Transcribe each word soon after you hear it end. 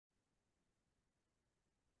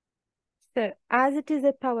So, as it is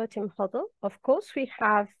a power team huddle, of course, we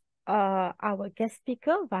have our guest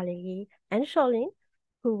speaker, Valery and Charlene,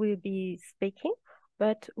 who will be speaking,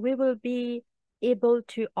 but we will be able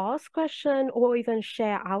to ask questions or even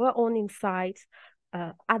share our own insights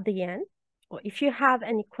at the end. Or if you have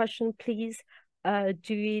any question, please do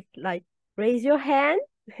it like raise your hand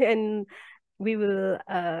and we will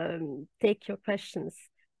take your questions,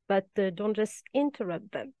 but don't just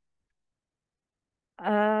interrupt them.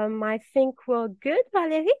 I think we're good.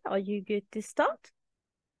 Valery, are you good to start?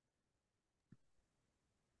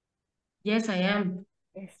 Yes, I am.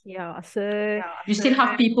 Yes, yeah. So, You still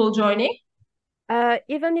have people joining?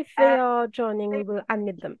 even if they are joining, we will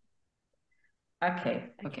admit them.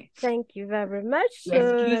 Okay, Okay, okay. thank you very much. You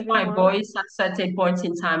So, excuse my everyone. voice at certain points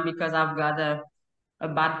in time because I've got a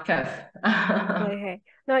bad cough. Okay.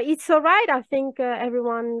 No, it's all right. I think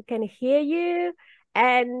everyone can hear you,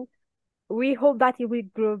 and we hope that it will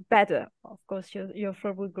grow better. Of course, your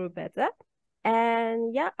throat will grow better.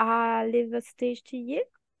 And yeah, I'll leave the stage to you.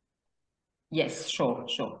 Yes, sure,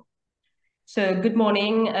 sure. So good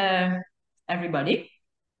morning, everybody.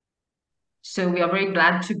 So we are very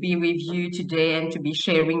glad to be with you today and to be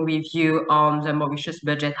sharing with you on the Mauritius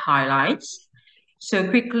budget highlights. So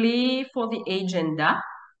quickly for the agenda.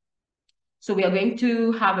 So we are going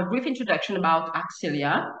to have a brief introduction about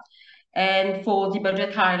Axcilia. And for the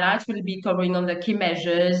budget highlights, we'll be covering on the key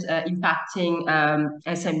measures impacting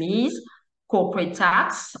SMEs, corporate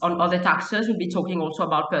tax. On other taxes, we'll be talking also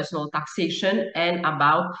about personal taxation and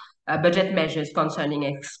about budget measures concerning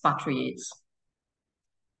expatriates.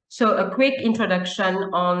 So a quick introduction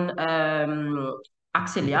on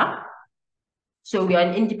Axcilia. So we are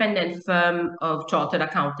an independent firm of chartered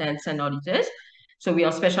accountants and auditors. So we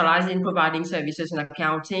are specialized in providing services in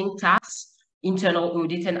accounting, tax, internal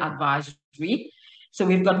audit, and advisory. So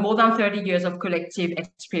we've got more than 30 years of collective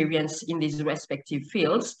experience in these respective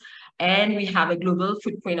fields. And we have a global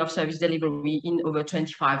footprint of service delivery in over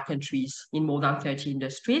 25 countries in more than 30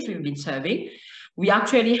 industries we've been serving. We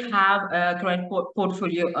actually have a current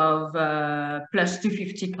portfolio of plus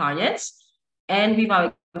 250 clients. And with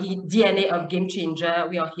our DNA of game changer,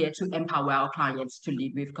 we are here to empower our clients to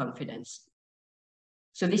live with confidence.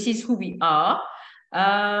 So this is who we are.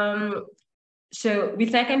 So we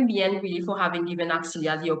thank MBN really for having given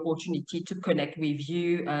Axcilia the opportunity to connect with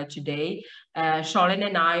you today. Charlene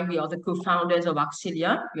and I, we are the co-founders of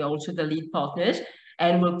Axcilia. We are also the lead partners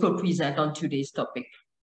and will co-present on today's topic.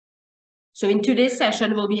 So in today's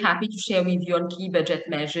session, we'll be happy to share with you on key budget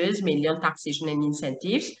measures, mainly on taxation and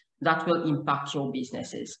incentives that will impact your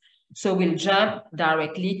businesses. So we'll jump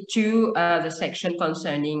directly to the section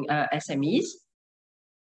concerning SMEs.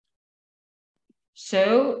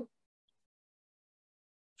 So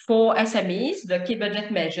for SMEs, the key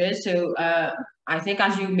budget measures, so I think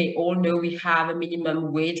as you may all know, we have a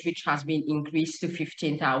minimum wage which has been increased to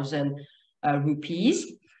 15,000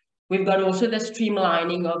 rupees. We've got also the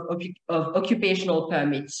streamlining of occupational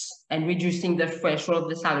permits and reducing the threshold of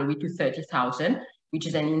the salary to 30,000, which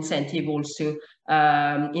is an incentive also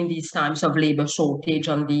in these times of labor shortage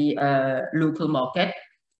on the local market.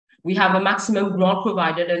 We have a maximum grant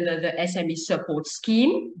provided under the SME support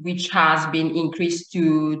scheme, which has been increased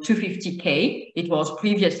to 250K. It was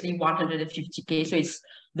previously 150K. So it's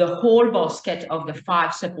the whole basket of the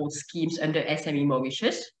 5 support schemes under SME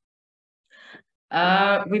Mauritius.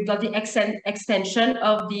 We've got the extension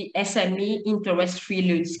of the SME interest-free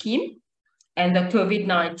loan scheme and the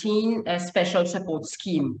COVID-19 special support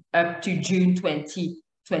scheme up to June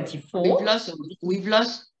 2024. We've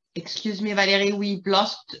lost, excuse me, Valery,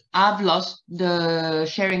 I've lost the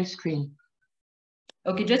sharing screen.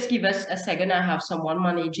 Okay, just give us a second. I have someone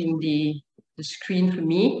managing the screen for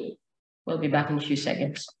me. We'll be back in a few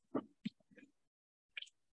seconds.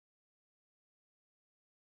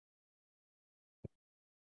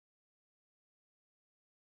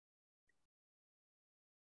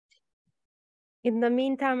 In the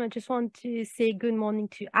meantime, I just want to say good morning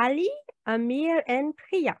to Ali, Amir, and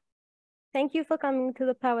Priya. Thank you for coming to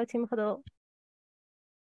the Power Team Huddle.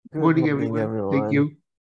 Good morning, everyone. Thank you.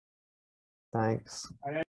 Thanks.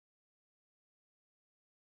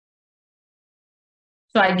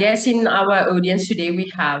 So I guess in our audience today,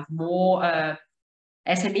 we have more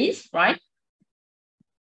SMEs, right?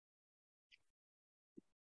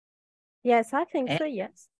 Yes, I think so,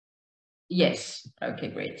 yes. Yes, okay,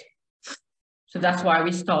 great. So that's why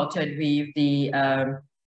we started with the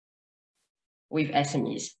with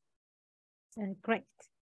SMEs. Great.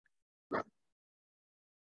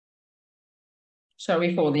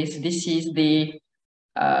 Sorry for this. This is the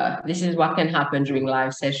this is what can happen during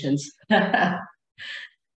live sessions.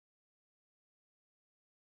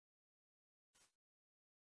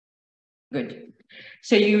 Good.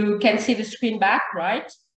 So you can see the screen back, right?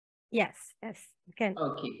 Yes, you can.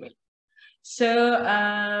 Okay, great.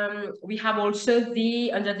 So we have also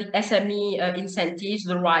under the SME incentives,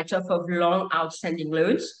 the write-off of long outstanding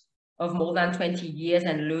loans of more than 20 years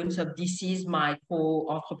and loans of deceased micro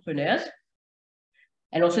entrepreneurs.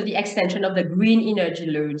 And also the extension of the green energy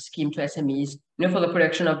loan scheme to SMEs, for the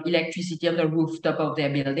production of electricity on the rooftop of their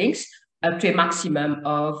buildings, up to a maximum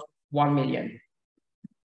of 1 million.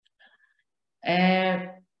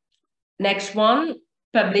 Next one,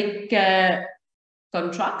 public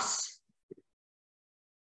contracts.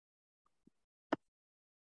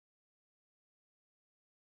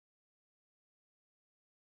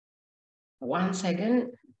 One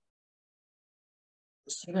second.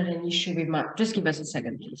 So I got an issue with my, just give us a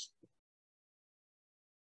second, please.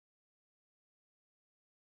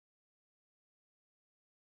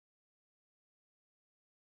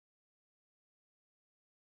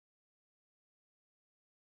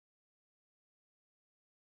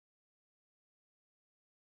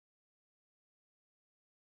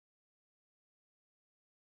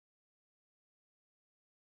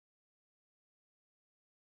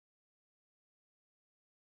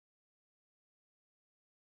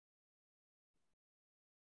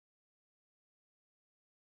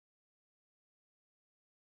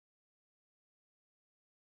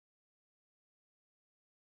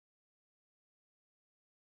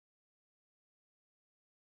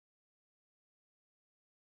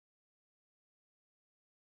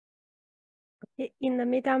 In the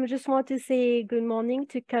meantime, I just want to say good morning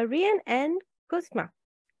to Karine and Cosma.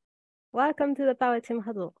 Welcome to the Power Team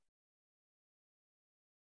Huddle.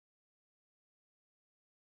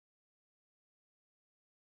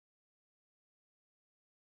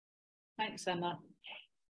 Thanks, Emma.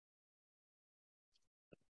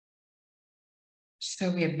 So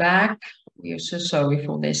we're back. We are so sorry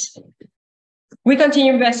for this. We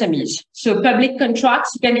continue with SMEs. So public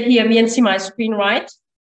contracts, you can hear me and see my screen, right?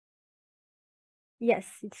 Yes,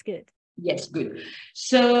 it's good. Yes, good.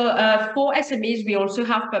 So for SMEs, we also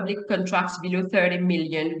have public contracts below 30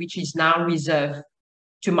 million, which is now reserved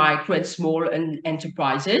to micro and small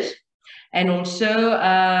enterprises. And also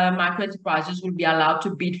micro enterprises will be allowed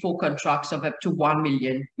to bid for contracts of up to 1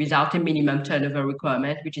 million without a minimum turnover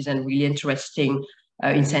requirement, which is a really interesting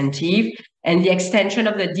incentive. And the extension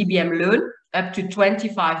of the DBM loan up to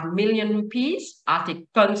 25 million rupees at a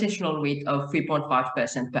concessional rate of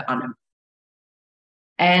 3.5% per annum.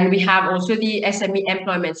 And we have also the SME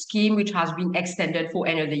employment scheme, which has been extended for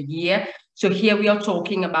another year. So here we are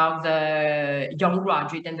talking about the young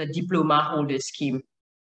graduate and the diploma holder scheme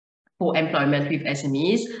for employment with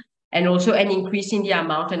SMEs, and also an increase in the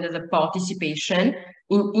amount under the participation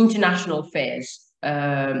in international fairs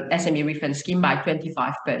SME refund scheme by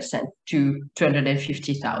 25% to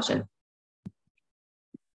 250,000.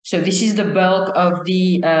 So this is the bulk of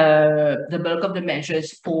the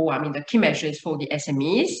measures for, the key measures for the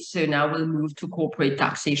SMEs. So now we'll move to corporate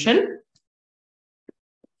taxation.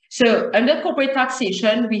 So under corporate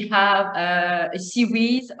taxation, we have a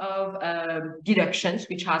series of deductions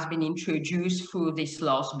which has been introduced through this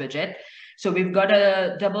last budget. So we've got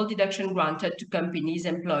a double deduction granted to companies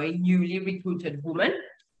employing newly recruited women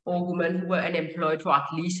or women who were unemployed for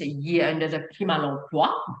at least a year under the prima l'emploi.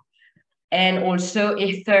 And also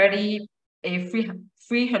a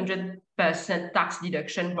 300% tax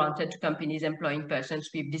deduction granted to companies employing persons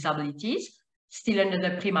with disabilities, still under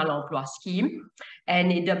the prima l'emploi scheme,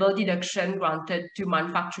 and a double deduction granted to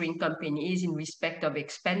manufacturing companies in respect of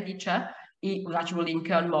expenditure that will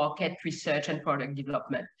incur market research and product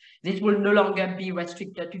development. This will no longer be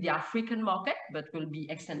restricted to the African market, but will be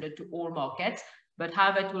extended to all markets. But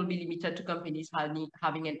however, it will be limited to companies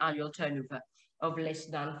having an annual turnover of less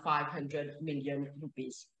than 500 million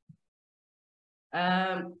rupees.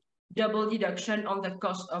 Double deduction on the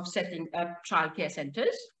cost of setting up childcare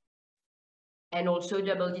centers, and also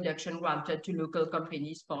double deduction granted to local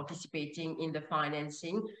companies participating in the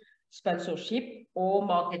financing, sponsorship, or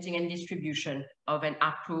marketing and distribution of an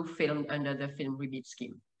approved film under the film rebate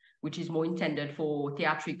scheme, which is more intended for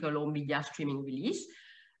theatrical or media streaming release,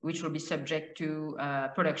 which will be subject to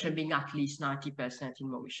production being at least 90% in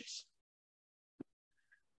Mauritius.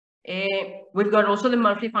 We've got also the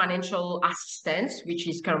monthly financial assistance, which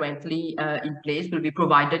is currently in place, will be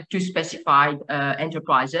provided to specified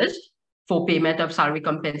enterprises for payment of salary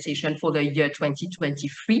compensation for the year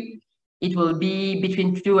 2023. It will be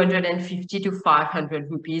between 250 to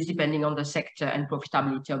 500 rupees, depending on the sector and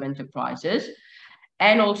profitability of enterprises.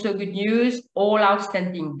 And also good news, all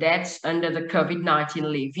outstanding debts under the COVID-19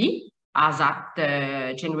 levy as at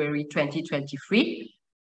January 2023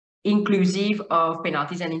 inclusive of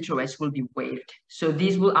penalties and interest, will be waived. So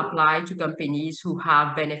this will apply to companies who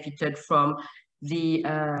have benefited from the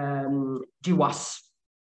GWAS,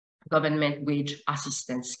 Government Wage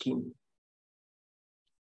Assistance Scheme.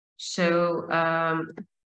 So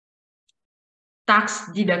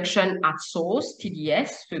tax deduction at source, TDS.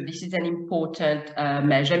 So this is an important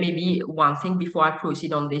measure. Maybe one thing before I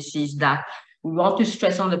proceed on this is that we want to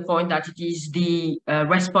stress on the point that it is the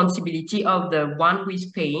responsibility of the one who is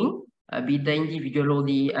paying, be it the individual or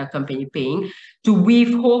the company paying, to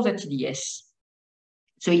withhold the TDS.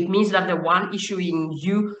 So it means that the one issuing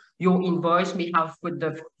you your invoice may have put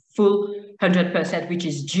the full 100%, which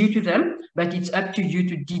is due to them, but it's up to you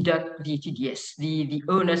to deduct the TDS. The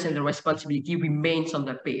onus and the responsibility remains on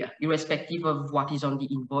the payer, irrespective of what is on the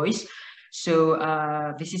invoice. So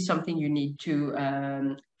this is something you need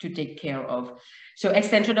to take care of. So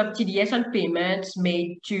extension of TDS on payments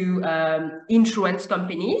made to insurance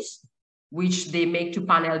companies, which they make to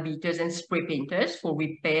panel beaters and spray painters for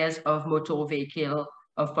repairs of motor vehicle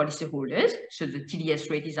of policyholders. So the TDS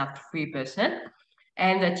rate is at 3%.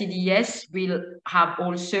 And the TDS will have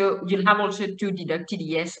also, you'll have also to deduct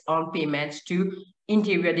TDS on payments to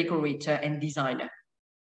interior decorator and designer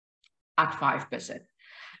at 5%.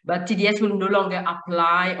 But TDS will no longer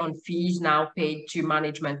apply on fees now paid to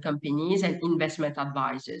management companies and investment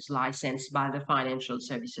advisors licensed by the Financial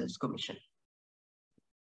Services Commission.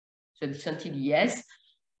 So this is on TDS.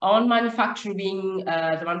 On manufacturing,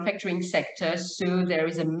 the manufacturing sector, so there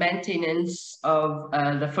is a maintenance of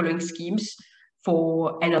the following schemes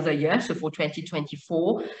for another year, so for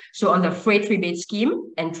 2024. So on the freight rebate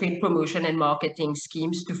scheme and trade promotion and marketing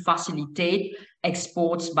schemes to facilitate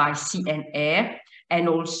exports by sea and air, and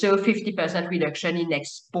also 50% reduction in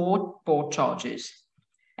export port charges.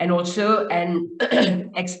 And also an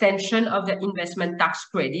extension of the investment tax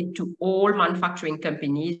credit to all manufacturing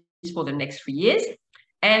companies for the next 3 years,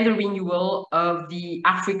 and the renewal of the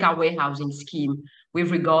Africa warehousing scheme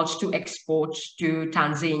with regards to exports to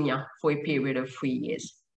Tanzania for a period of 3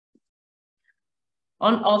 years.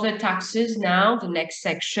 On other taxes now, the next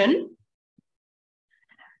section.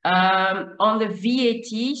 On the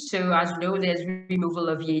VAT, so as you know, there's removal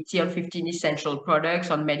of VAT on 15 essential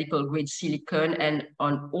products, on medical grade silicone, and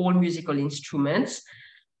on all musical instruments.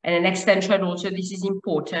 And an extension also, this is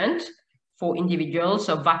important for individuals,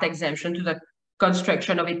 of VAT exemption to the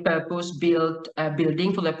construction of a purpose-built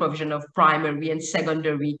building for the provision of primary and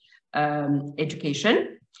secondary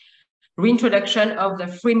education. Reintroduction of the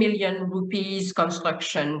 3 million rupees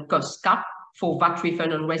construction cost cap for VAT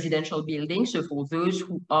refund on residential buildings. So for those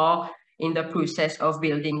who are in the process of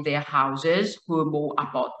building their houses, home or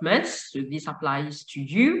apartments, so this applies to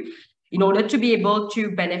you. In order to be able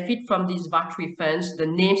to benefit from these VAT refunds, the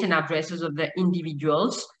names and addresses of the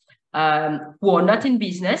individuals who are not in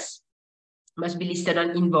business must be listed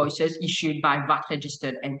on invoices issued by VAT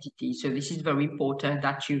registered entities. So this is very important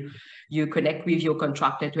that you connect with your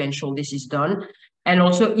contractor to ensure this is done. And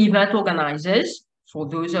also event organizers, for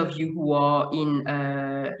those of you who are in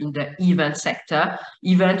the event sector,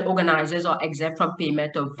 event organizers are exempt from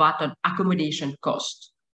payment of VAT on accommodation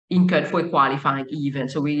costs incurred for a qualifying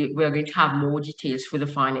event. So we're going to have more details for the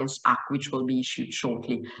Finance Act, which will be issued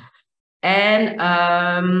shortly. And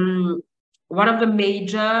one of the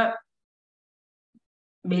major,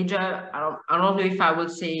 I don't know if I will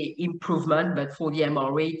say improvement, but for the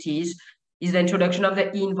MRA is the introduction of the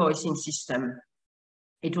invoicing system.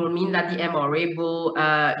 It will mean that the MRA will,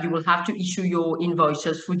 you will have to issue your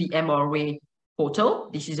invoices through the MRA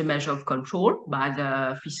portal. This is a measure of control by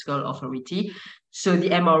the fiscal authority. So the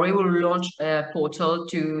MRA will launch a portal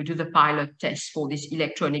to do the pilot test for this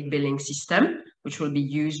electronic billing system, which will be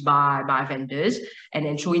used by vendors, and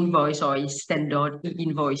ensure invoice or a standard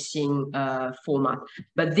e-invoicing format.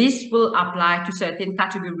 But this will apply to certain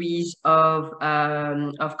categories of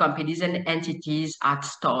companies and entities at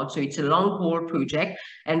start. So it's a long haul project,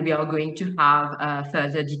 and we are going to have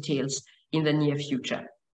further details in the near future.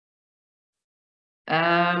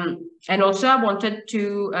 And also I wanted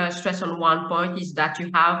to stress on one point is that you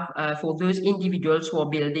have, for those individuals who are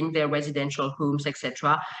building their residential homes,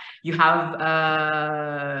 etc., you have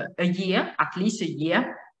a year, at least a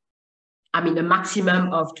year, I mean a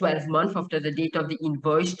maximum of 12 months after the date of the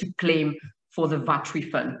invoice to claim for the VAT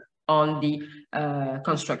refund on the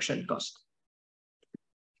construction cost.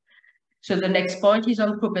 So the next point is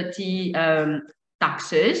on property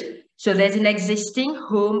taxes. So there's an existing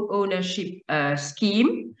home ownership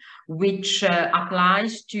scheme which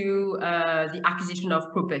applies to the acquisition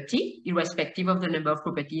of property, irrespective of the number of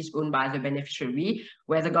properties owned by the beneficiary,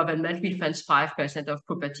 where the government refunds 5% of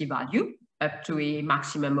property value up to a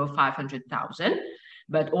maximum of 500,000.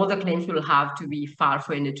 but all the claims will have to be filed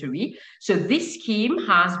for a notary. So this scheme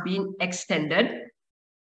has been extended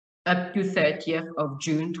up to 30th of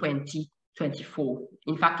June 2024.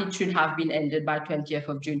 In fact, it should have been ended by 20th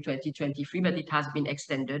of June 2023, but it has been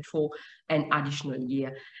extended for an additional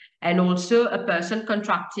year. And also a person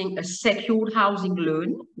contracting a secured housing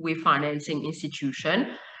loan with financing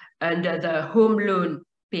institution under the home loan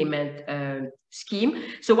payment scheme.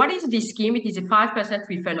 So what is this scheme? It is a 5%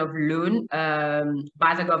 refund of loan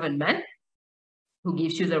by the government, who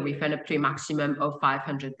gives you the refund up to a maximum of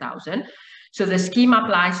 500,000. So the scheme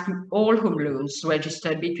applies to all home loans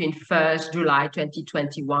registered between 1st July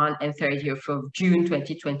 2021 and 30th of June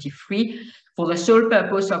 2023 for the sole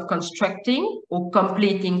purpose of constructing or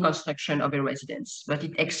completing construction of a residence. But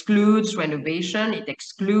it excludes renovation, it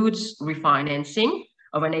excludes refinancing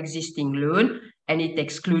of an existing loan, and it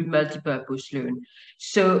excludes multi-purpose loan.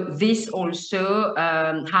 So this also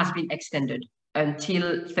has been extended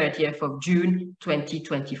until 30th of June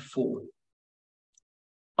 2024.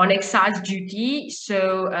 On excise duty,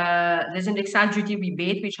 so there's an excise duty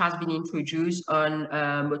rebate which has been introduced on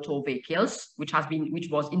motor vehicles, which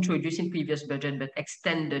was introduced in previous budget but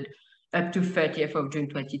extended up to 30th of June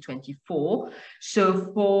 2024.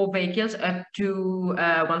 So for vehicles up to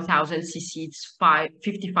 1,000 cc, it's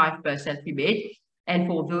 55% rebate. And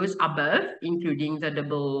for those above, including the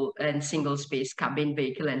double and single space cabin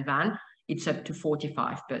vehicle and van, it's up to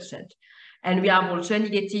 45%. And we have also a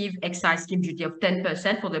negative excise scheme duty of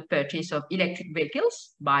 10% for the purchase of electric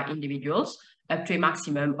vehicles by individuals up to a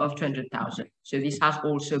maximum of 200,000. So this has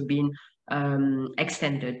also been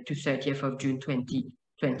extended to 30th of June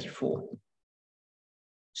 2024.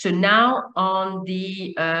 So now on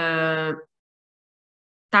the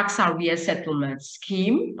tax arrears settlement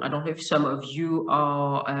scheme, I don't know if some of you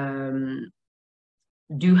are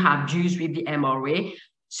do have dues with the MRA.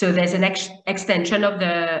 So there's an extension of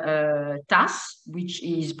the TAS, which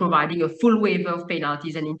is providing a full waiver of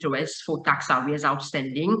penalties and interest for tax arrears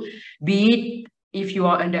outstanding, be it if you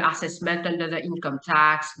are under assessment under the income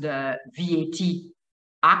tax, the VAT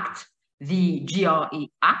Act, the GRA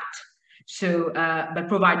Act. So, but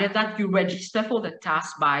provided that you register for the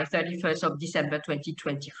TAS by 31st of December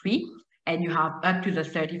 2023, and you have up to the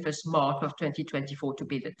 31st March of 2024 to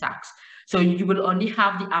pay the tax. So you will only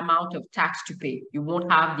have the amount of tax to pay. You won't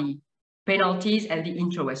have the penalties and the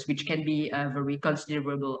interest, which can be very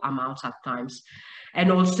considerable amounts at times.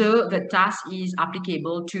 And also the tax is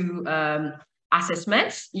applicable to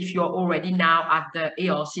assessments if you're already now at the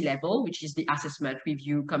ARC level, which is the Assessment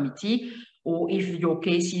Review Committee, or if your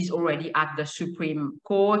case is already at the Supreme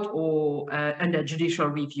Court or under judicial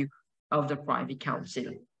review of the Privy Council.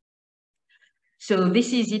 So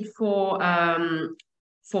this is it for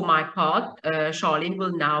my part. Charlene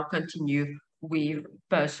will now continue with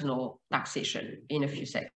personal taxation in a few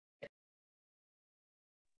seconds.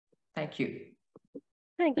 Thank you.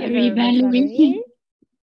 Thank you Sorry, very much, Valery.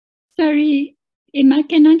 Sorry, Emma,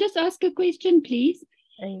 can I just ask a question, please?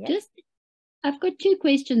 Yes. I've got two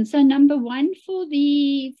questions. So number one, for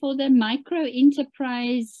the micro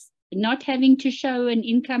enterprise not having to show an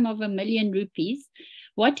income of ₹1 million,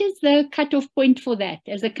 what is the cutoff point for that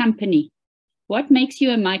as a company? What makes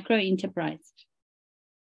you a micro enterprise?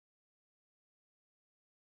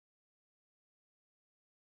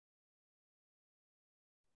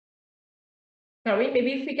 Sorry,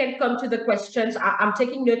 maybe if we can come to the questions. I'm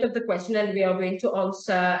taking note of the question and we are going to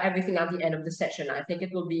answer everything at the end of the session. I think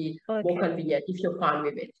it will be more convenient if you're fine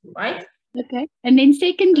with it, right? Okay. And then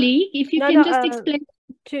secondly, if you can just explain,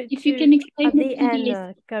 if you can explain at the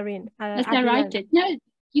end, Corinne. As I write it. No,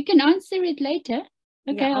 you can answer it later.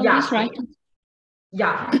 Okay, I'll just write it.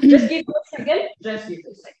 Yeah, just give me a second. Just give me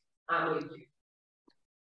a second. I'm with you.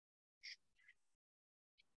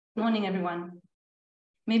 Morning, everyone.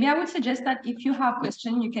 Maybe I would suggest that if you have a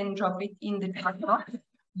question, you can drop it in the chat box.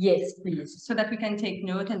 Yes, please. So that we can take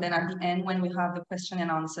note, and then at the end, when we have the question and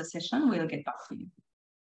answer session, we'll get back to you.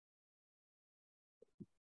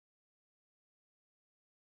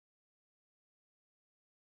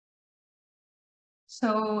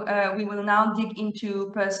 So we will now dig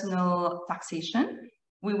into personal taxation.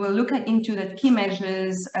 We will look into the key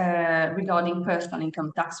measures regarding personal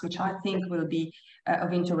income tax, which I think will be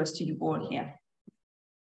of interest to you all here.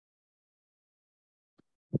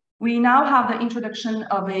 We now have the introduction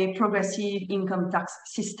of a progressive income tax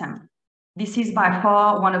system. This is by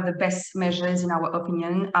far one of the best measures in our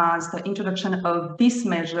opinion, as the introduction of this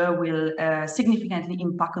measure will significantly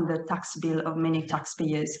impact on the tax bill of many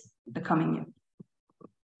taxpayers the coming year.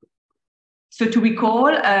 So to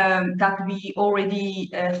recall that we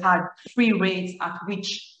already had 3 rates at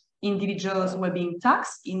which individuals were being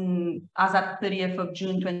taxed. As at 30th of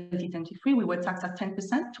June 2023, we were taxed at 10%,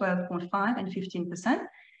 12.5%, and 15%,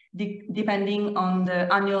 depending on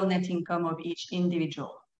the annual net income of each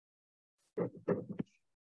individual.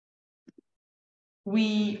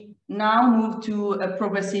 We now move to a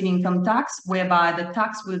progressive income tax, whereby the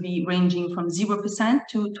tax will be ranging from 0%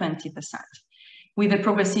 to 20%. With a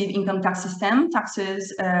progressive income tax system,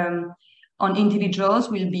 taxes on individuals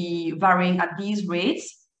will be varying at these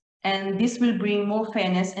rates, and this will bring more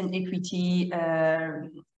fairness and equity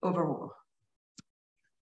overall.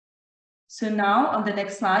 So now on the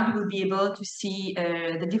next slide, you will be able to see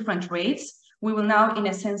the different rates. We will now, in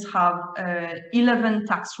a sense, have 11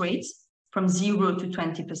 tax rates from 0 to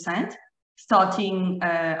 20%, starting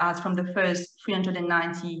as from the first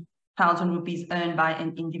 390,000 rupees earned by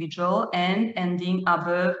an individual and ending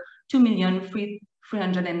above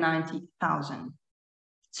 2,390,000.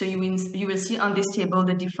 So you will see on this table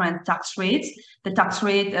the different tax rates. The tax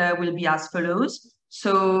rate will be as follows.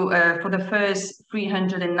 So for the first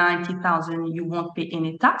 390,000, you won't pay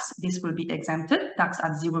any tax. This will be exempted, tax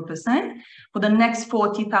at 0%. For the next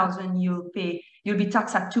 40,000, you'll be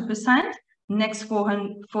taxed at 2%. Next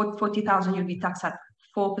 40,000, you'll be taxed at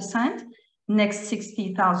 4%. Next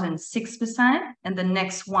 60,000, 6%. And the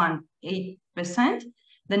next one, 8%.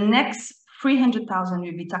 The next 300,000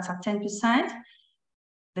 will be taxed at 10%.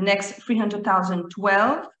 The next 300,000,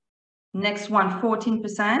 12%. Next one,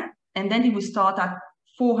 14%. And then it will start at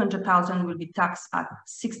 400,000 will be taxed at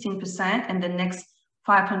 16%, and the next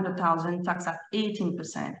 500,000 taxed at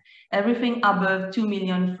 18%. Everything above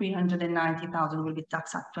 2,390,000 will be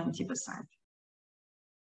taxed at 20%.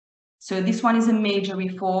 So this one is a major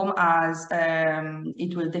reform, as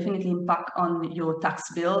it will definitely impact on your tax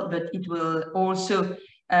bill, but it will also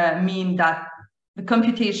mean that the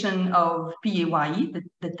computation of PAYE,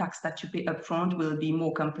 the tax that you pay upfront, will be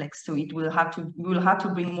more complex. So we will have to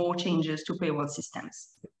bring more changes to payroll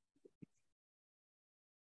systems.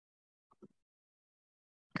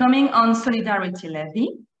 Coming on solidarity levy.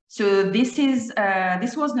 So this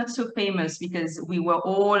was not so famous because we were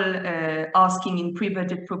all asking in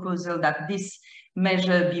pre-budget proposal that this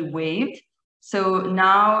measure be waived. So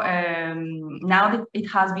now, now that it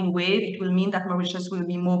has been waived, it will mean that Mauritius will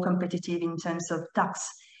be more competitive in terms of tax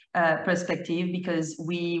perspective, because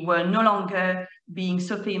we were no longer being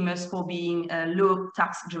so famous for being a low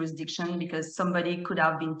tax jurisdiction, because somebody could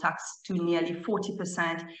have been taxed to nearly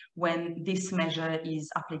 40% when this measure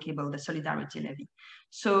is applicable, the solidarity levy.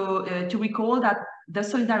 So to recall that the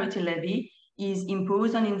solidarity levy is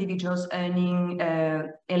imposed on individuals earning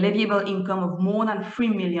a leviable income of more than 3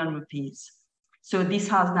 million rupees. So this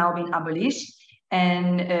has now been abolished,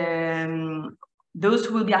 and those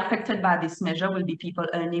who will be affected by this measure will be people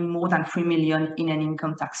earning more than 3 million in an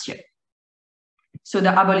income tax year. So the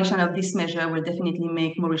abolition of this measure will definitely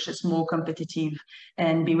make Mauritius more competitive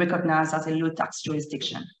and be recognized as a low tax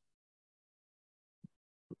jurisdiction.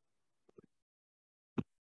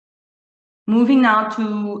 Moving now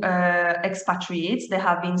to expatriates, there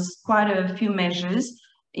have been quite a few measures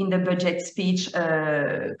in the budget speech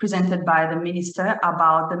presented by the minister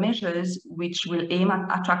about the measures which will aim at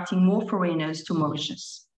attracting more foreigners to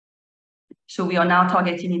Mauritius. So we are now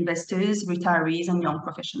targeting investors, retirees, and young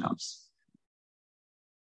professionals.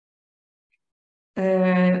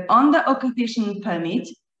 On the occupation permit,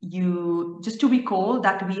 just to recall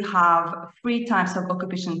that we have 3 types of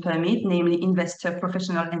occupation permit, namely investor,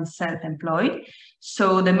 professional, and self-employed.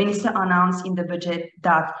 So the minister announced in the budget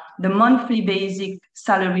that the monthly basic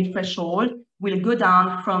salary threshold will go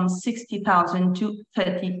down from 60,000 to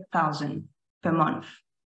 30,000 per month.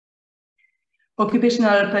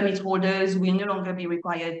 Occupational permit holders will no longer be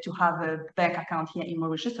required to have a bank account here in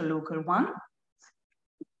Mauritius, a local one.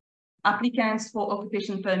 Applicants for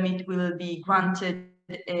occupation permit will be granted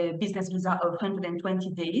a business visa of 120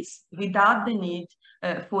 days without the need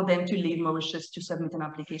for them to leave Mauritius to submit an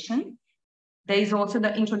application. There is also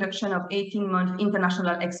the introduction of 18-month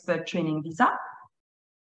international expert training visa.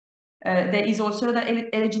 There is also the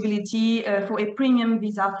eligibility for a premium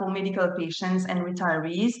visa for medical patients and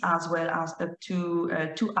retirees, as well as up to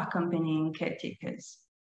 2 accompanying caretakers.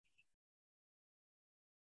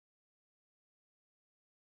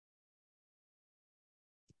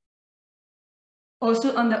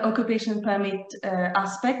 Also, on the occupation permit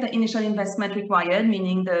aspect, the initial investment required,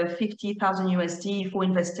 meaning the 50,000 USD for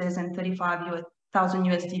investors and 35,000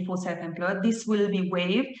 USD for self-employed, this will be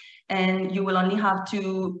waived, and you will only have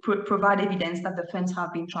to provide evidence that the funds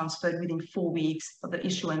have been transferred within 4 weeks of the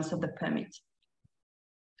issuance of the permit.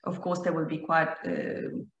 Of course, there will be quite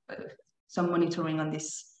some monitoring on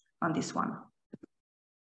this one.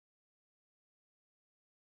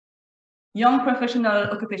 Young professional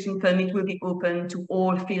occupation permit will be open to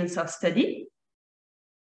all fields of study.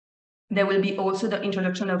 There will be also the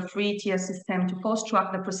introduction of free-tier system to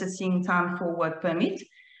fast-track the processing time for work permit.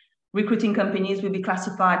 Recruiting companies will be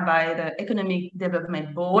classified by the Economic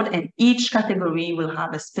Development Board, and each category will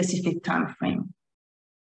have a specific time frame.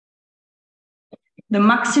 The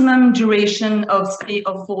maximum duration of stay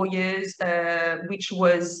of 4 years, which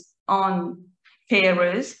was on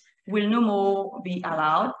carers, will no more be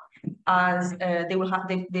allowed, as they will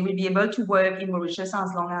be able to work in Mauritius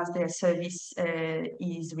as long as their service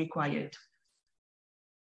is required.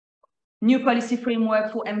 New policy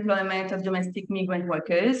framework for employment of domestic migrant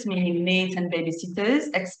workers, meaning maids and babysitters,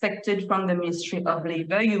 expected from the Ministry of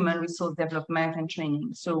Labour, Human Resource Development and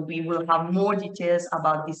Training. So we will have more details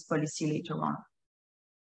about this policy later on.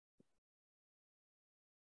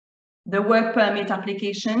 The work permit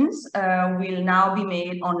applications will now be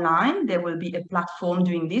made online. There will be a platform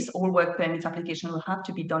doing this. All work permit applications will have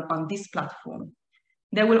to be done on this platform.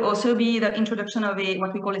 There will also be the introduction of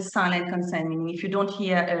what we call a silent consent, meaning if you don't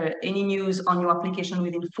hear any news on your application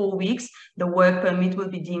within 4 weeks, the work permit will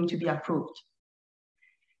be deemed to be approved.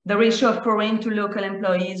 The ratio of foreign to local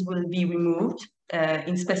employees will be removed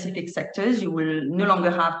in specific sectors. You will no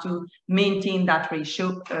longer have to maintain that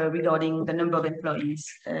ratio regarding the number of employees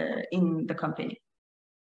in the company.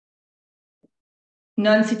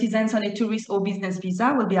 Non-citizens on a tourist or business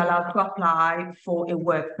visa will be allowed to apply for a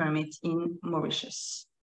work permit in Mauritius.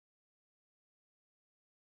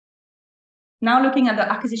 Now looking at the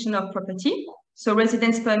acquisition of property. So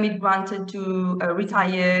residence permit granted to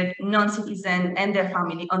retired non-citizens and their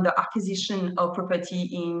family on the acquisition of property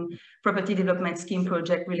in property development scheme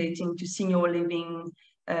project relating to senior living,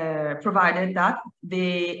 provided that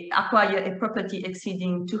they acquire a property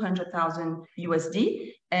exceeding 200,000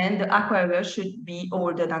 USD and the acquirer should be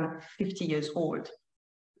older than 50 years old.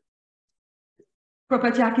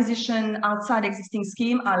 Property acquisition outside existing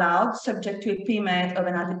scheme allowed, subject to a payment of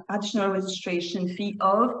an additional registration fee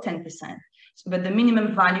of 10%. But the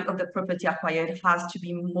minimum value of the property acquired has to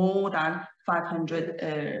be more than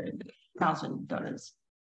 $500,000.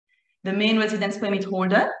 The main residence permit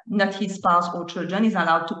holder, not his spouse or children, is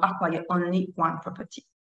allowed to acquire only one property.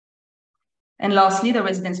 And lastly, the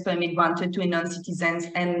residence permit granted to a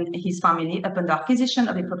non-citizen and his family upon the acquisition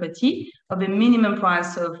of a property of a minimum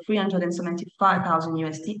price of 375,000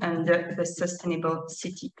 USD under the Sustainable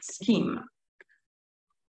City Scheme.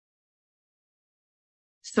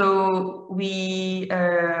 So we've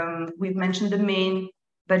mentioned the main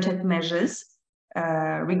budget measures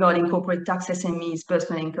regarding corporate tax, SMEs,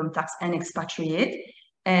 personal income tax, and expatriate.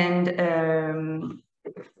 And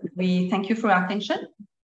we thank you for your attention.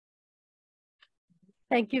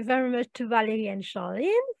 Thank you very much to Valery and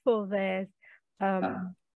Charlene for their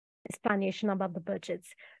explanation about the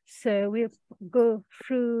budgets. So we'll go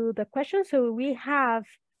through the questions. So we have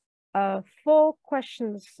 4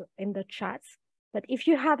 questions in the chat. But if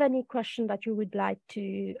you have any question that you would like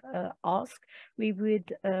to ask, we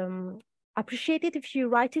would appreciate it if you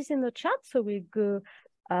write it in the chat, so we'll go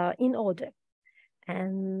in order.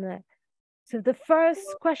 And so the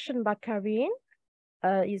first question by Karine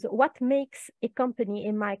is, what makes a company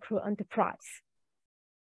a micro-enterprise?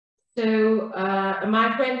 So a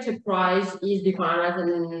micro-enterprise is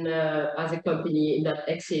defined as a company not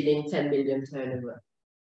exceeding 10 million turnover.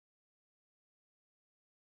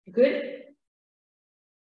 Good?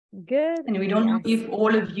 Good. And we don't know if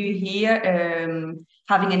all of you here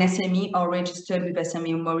having an SME or registered with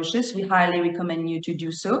SME Mauritius. We highly recommend you to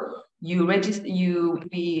do so. We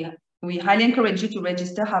highly encourage you to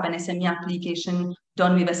register, have an SME application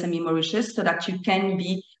done with SME Mauritius so that you can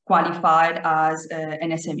be qualified as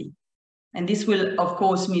an SME. And this will, of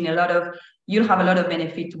course, mean you'll have a lot of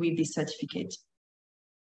benefit with this certificate.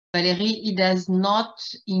 Valery, it does not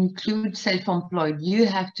include self-employed. You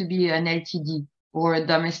have to be an LTD or a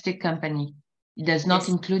domestic company. It does not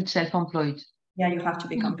include self-employed. Yeah, you have to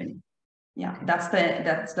be a company. Yeah, that's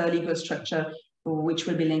the legal structure which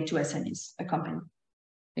will be linked to SMEs, a company.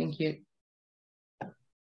 Thank you.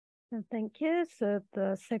 Thank you. So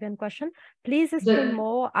the second question, please explain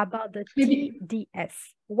more about the TDS.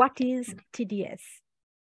 What is TDS?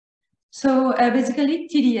 So basically,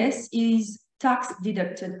 TDS is tax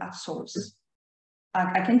deducted at source.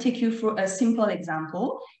 I can take you through a simple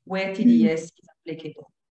example where TDS is applicable.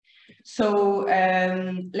 So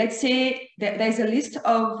let's say there's a list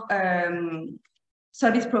of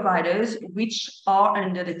service providers which are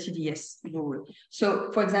under the TDS rule. So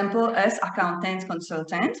for example, us accountants,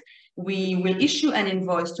 consultants, we will issue an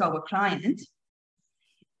invoice to our client.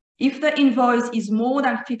 If the invoice is more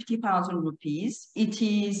than 50,000 rupees, it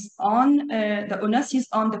is on, the onus is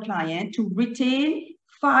on the client to retain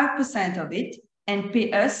 5% of it and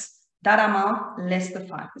pay us that amount less the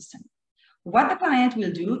 5%. What the client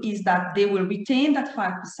will do is that they will retain that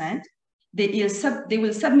 5%, they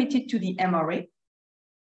will submit it to the MRA,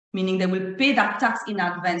 meaning they will pay that tax in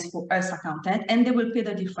advance for us accountant, and they will pay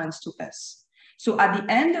the difference to us. So at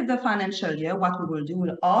the end of the financial year, what we will do,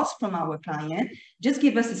 we'll ask from our client, just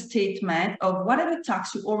give us a statement of whatever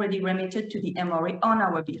tax you already remitted to the MRA on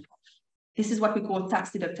our behalf. This is what we call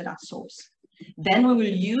tax deducted at source. Then we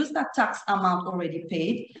will use that tax amount already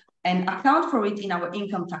paid and account for it in our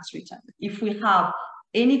income tax return. If we have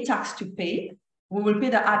any tax to pay, we will pay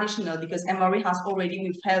the additional because MRA has already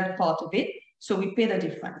withheld part of it, so we pay the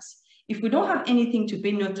difference. If we don't have anything to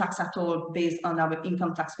pay, no tax at all based on our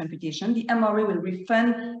income tax computation, the MRA will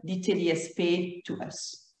refund the TDS paid to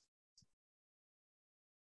us.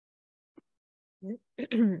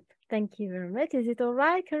 Thank you very much. Is it all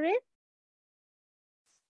right, Corinne?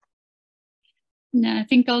 No, I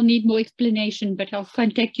think I'll need more explanation, but I'll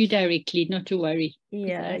contact you directly, not to worry.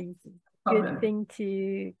 Yeah, good thing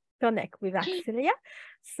to connect with Axcilia.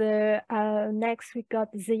 So next we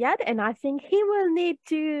got Ziyad, and I think he will need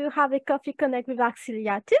to have a coffee connect with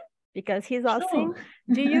Axcilia too, because he's asking,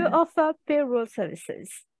 do you offer payroll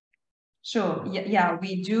services? Sure, yeah,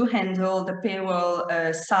 we do handle the payroll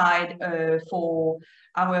side for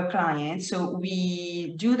our clients. So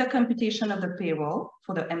we do the computation of the payroll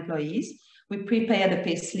for the employees. We prepare the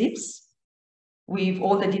pay slips with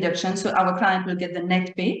all the deductions, so our client will get the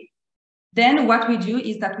net pay. Then what we do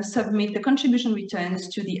is that we submit the contribution returns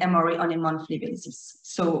to the MRA on a monthly basis.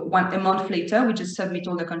 So a month later, we just submit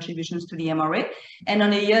all the contributions to the MRA. And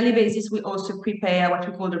on a yearly basis, we also prepare what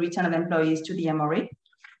we call the return of employees to the MRA.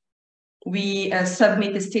 We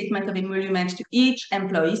submit a statement of emoluments to each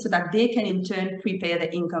employee so that they can in turn prepare the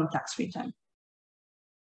income tax return.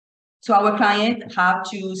 So our client have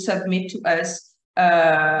to submit to us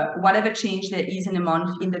whatever change there is in a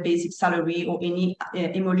month in the basic salary or any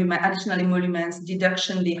additional emoluments,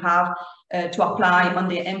 deduction they have to apply on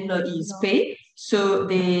their employees' pay. So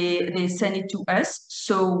they send it to us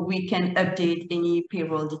so we can update any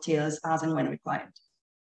payroll details as and when required.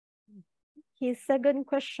 His second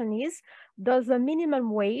question is, does the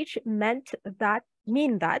minimum wage mean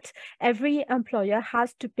that every employer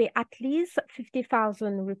has to pay at least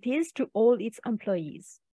 50,000 rupees to all its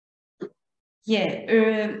employees?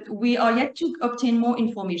 Yeah, we are yet to obtain more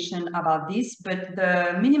information about this, but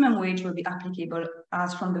the minimum wage will be applicable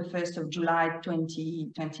as from the 1st of July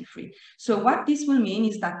 2023. So what this will mean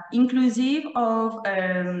is that inclusive of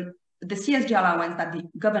the CSG allowance that the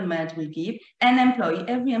government will give,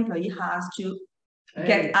 every employee has to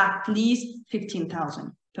get at least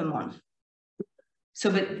 15,000 per month. So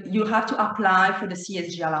but you have to apply for the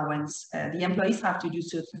CSG allowance. The employees have to do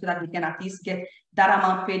so that we can at least get that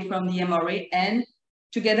amount paid from the MRA, and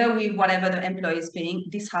together with whatever the employee is paying,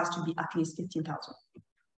 this has to be at least 15,000.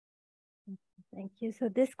 Thank you. So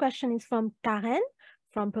this question is from Karen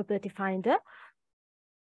from Property Finder.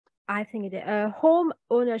 I think a home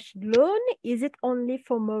ownership loan, is it only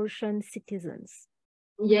for Mauritian citizens?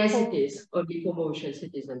 Yes, it is only for Mauritian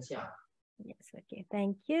citizens, yeah. Yes, okay,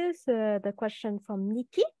 thank you. So the question from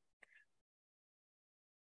Nikki.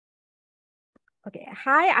 Okay,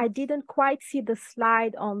 hi, I didn't quite see the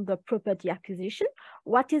slide on the property acquisition.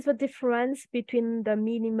 What is the difference between the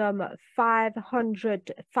minimum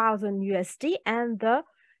 500,000 USD and the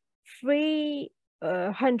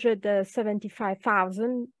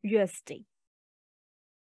 375,000 USD?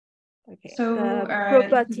 Okay, so the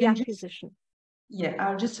property acquisition. Yeah,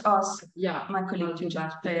 I'll just ask my colleague to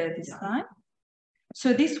just share this slide.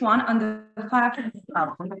 So this one on the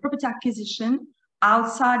 500,000, the property acquisition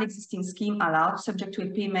outside existing scheme allowed, subject to a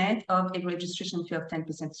payment of a registration fee of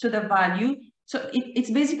 10%. So the value, so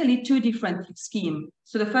it's basically two different schemes.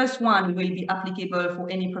 So the first one will be applicable for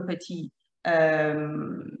any property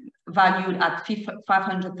valued at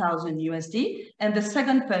 500,000 USD, and the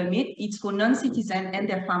second permit is for non-citizen and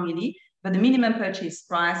their family, but the minimum purchase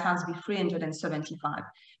price has to be 375.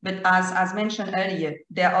 But as mentioned earlier,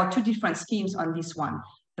 there are two different schemes on this one.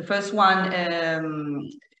 The first one,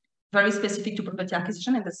 very specific to property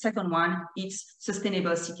acquisition, and the second one is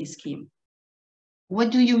sustainable city scheme.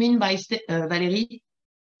 What do you mean by, Valery?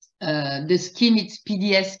 The scheme, it's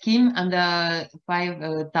PDS scheme under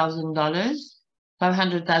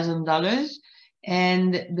 $500,000,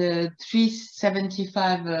 and the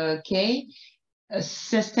 375K, a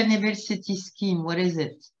sustainable city scheme. What is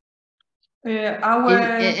it? It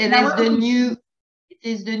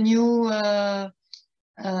is the new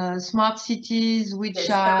smart cities which Yes,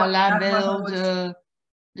 are that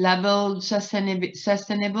labeled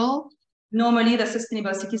sustainable. Normally, the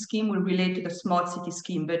Sustainable City Scheme will relate to the Smart City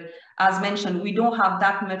Scheme, but as mentioned, we don't have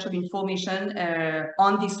that much of information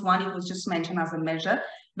on this one. It was just mentioned as a measure,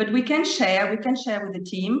 but we can share with the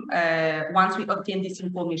team once we obtain this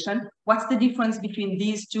information, what's the difference between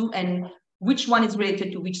these two and which one is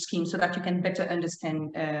related to which scheme, so that you can better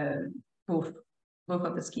understand both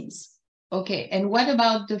of the schemes. Okay, and what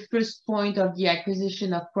about the first point of the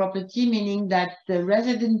acquisition of property, meaning that the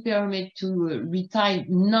resident permit to retired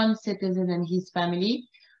non-citizen and his family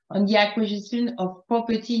on the acquisition of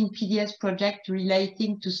property in PDS project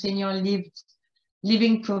relating to senior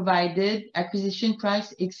living provided, acquisition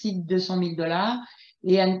price exceeds $200,000,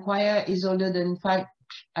 the inquiry is older than 5.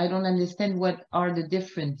 I don't understand what are the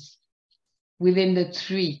difference within the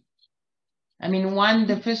three. I mean,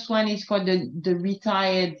 the first one is for the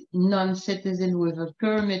retired non-citizen with a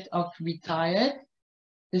permit of retired.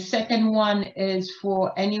 The second one is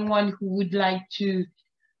for anyone who would like to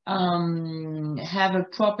have a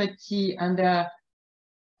property under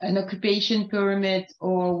an occupation permit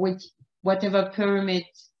or with whatever permit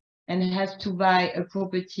and has to buy a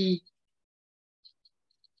property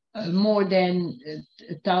more than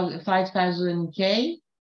 5,000 K.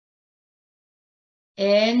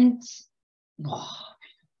 And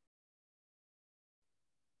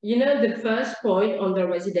you know, the first point on the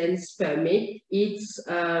residence permit, it's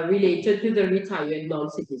related to the retired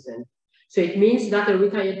non-citizen. So it means that a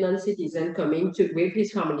retired non-citizen with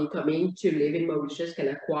his family coming to live in Mauritius can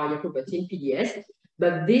acquire property in PDS,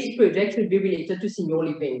 but this project will be related to senior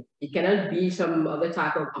living. It cannot be some other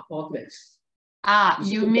type of apartments.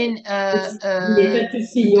 You mean it's related to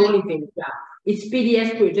senior living? Yeah, it's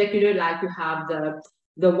PDS project. You know, like you have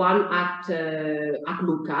the one at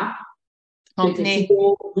Luca.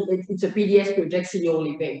 It's a PDS project, senior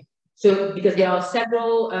living. So because there are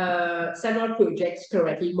several projects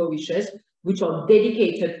currently in Mauritius which are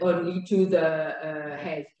dedicated only to the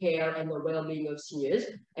health care and the well-being of seniors,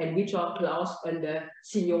 and which are classed under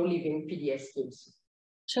senior living PDS schemes.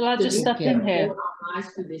 Shall I just step in here?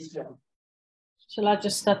 To this one. Shall I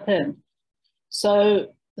just step in? So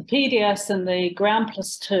the PDS and the Ground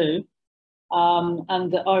Plus 2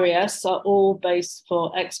 and the RES are all based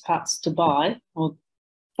for expats to buy, or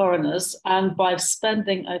foreigners, and by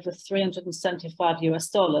spending over $375 US,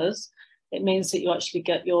 it means that you actually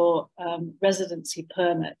get your residency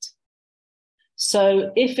permit.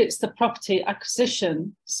 So if it's the property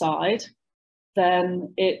acquisition side,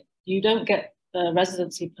 then you don't get a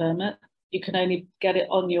residency permit. You can only get it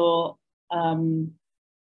on your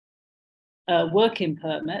working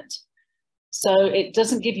permit. So it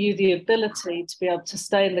doesn't give you the ability to be able to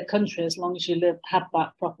stay in the country as long as you have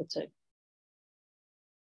that property.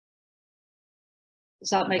 Does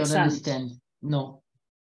that make sense? Understand. No.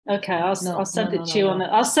 Okay, I'll send it to you on.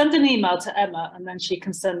 I'll send an email to Emma, and then she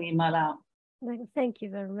can send the email out. Thank you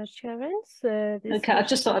very much, Karen. Okay, I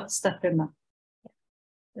just thought I'd step in there.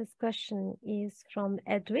 This question is from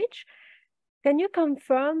Edwidge. Can you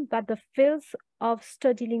confirm that the fields of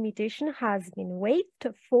study limitation has been waived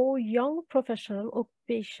for young professional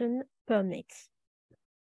occupation permits?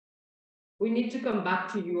 We need to come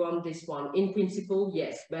back to you on this one. In principle,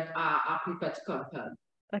 yes, but I prefer to confirm.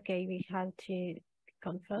 Okay, we have to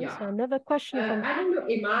confirm. Yeah. So another question from... I don't know,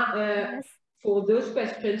 Emma, yes. For those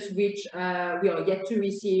questions which we are yet to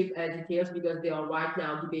receive details because they are right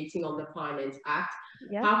now debating on the Finance Act,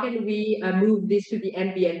 yeah. How can we move this to the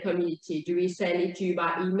MBN community? Do we send it to you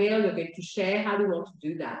by email? You're going to share? How do you want to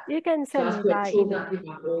do that? You can send me by email. That we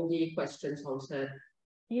have all the questions answered.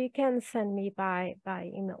 You can send me by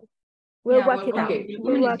email. We'll work it out.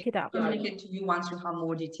 We'll work it out. Communicate to you once you have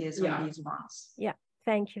more details on these ones. Yeah,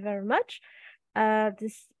 thank you very much.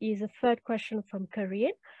 This is a third question from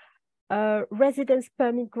Korean. Residence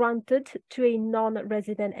permit granted to a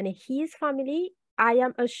non-resident and his family. I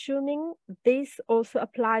am assuming this also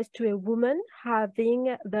applies to a woman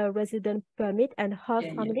having the resident permit and her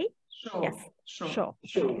family. Sure. Yes. Sure.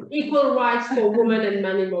 Equal rights for women and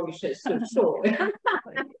men in Mauritius. So sure.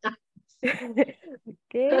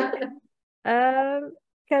 Okay.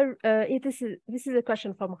 This is a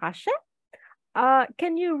question from Rachel.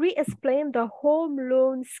 Can you re-explain the home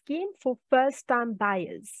loan scheme for first-time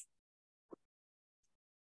buyers?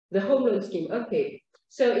 The home loan scheme, okay.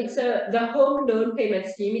 So it's the home loan payment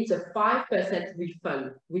scheme. It's a 5%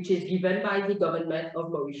 refund, which is given by the government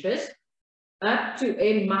of Mauritius up to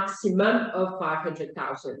a maximum of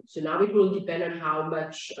 500,000. So now it will depend on how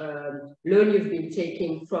much loan you've been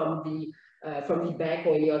taking from the from the bank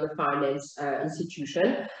or any other finance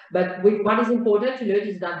institution. But what is important to note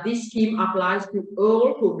is that this scheme applies to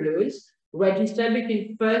all home loans registered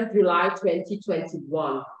between 1st July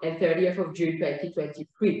 2021 and 30th of June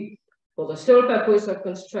 2023 for the sole purpose of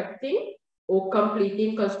constructing or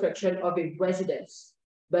completing construction of a residence.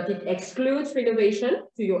 But it excludes renovation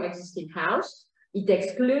to your existing house, it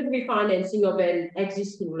excludes refinancing of an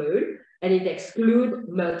existing loan, and it excludes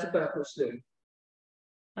multi-purpose loan.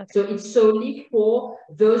 Okay. So it's solely for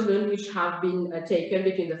those loans which have been taken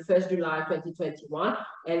between the 1st July 2021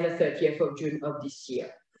 and the 30th of June of this year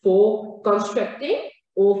for constructing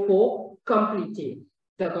or for completing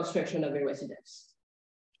the construction of a residence.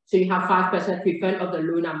 So you have 5% refund of the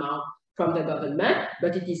loan amount from the government,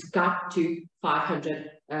 but it is capped to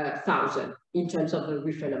 500,000 in terms of the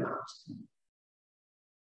refund amount.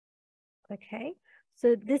 Okay,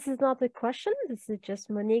 so this is not a question, this is just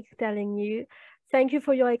Monique telling you, thank you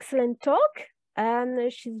for your excellent talk.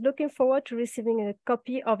 And she's looking forward to receiving a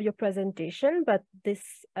copy of your presentation, but this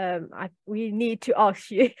we need to ask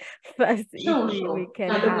you first. Sure. We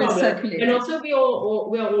can and also we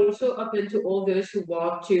are also open to all those who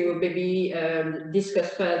want to maybe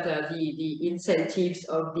discuss further the incentives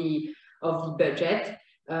of the budget,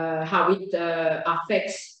 how it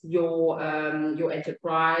affects your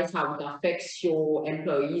enterprise, how it affects your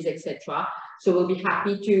employees, etc. So we'll be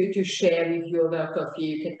happy to share with you over coffee.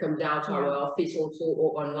 You can come down to our office also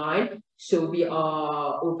or online. So we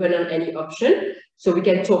are open on any option. So we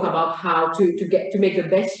can talk about how to make the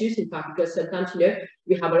best use, in fact, because sometimes, you know,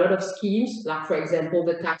 we have a lot of schemes, like for example,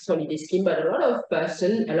 the tax holiday scheme, but a lot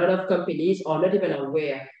of companies are not even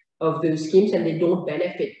aware of those schemes and they don't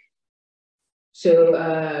benefit. So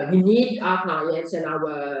we need our clients and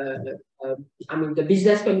our, the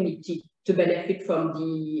business community to benefit from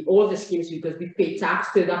all the schemes, because we pay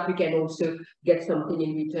tax so that we can also get something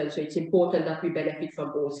in return. So it's important that we benefit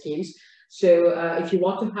from all schemes. So if you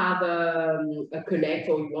want to have a connect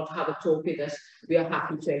or you want to have a talk with us, we are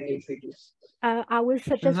happy to engage with you. I will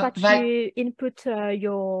suggest that you input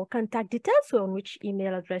your contact details, on which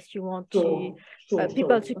email address you want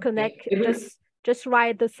people to connect. Okay. Just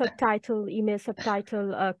write the subtitle, email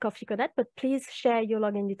subtitle, Coffee Connect, but please share your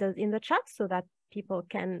login details in the chat so that people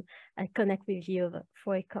can connect with you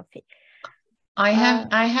for a coffee. I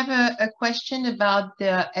have a question about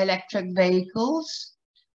the electric vehicles.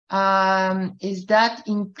 Is that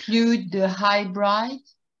include the hybrid,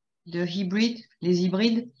 les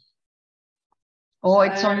hybrides? Or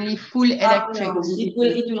it's only full electric? No,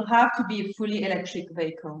 it will have to be a fully electric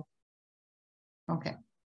vehicle. Okay.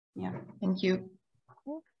 Yeah. Thank you.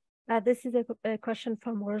 This is a question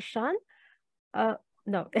from Roshan.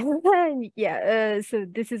 No. Yeah, so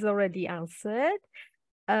this is already answered.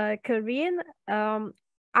 Corinne,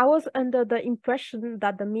 I was under the impression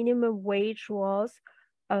that the minimum wage was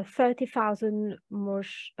 30,000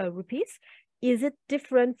 rupees. Is it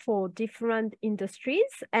different for different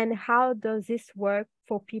industries? And how does this work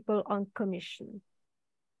for people on commission?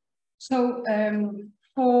 So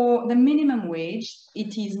for the minimum wage,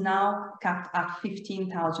 it is now capped at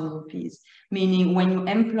 15,000 rupees, meaning when you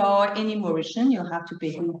employ any Mauritian, you have to pay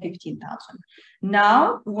him 15,000.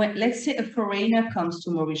 Now, when let's say a foreigner comes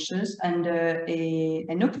to Mauritius under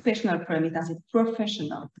an occupational permit as a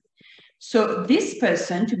professional. So this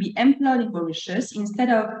person to be employed in Mauritius, instead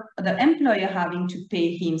of the employer having to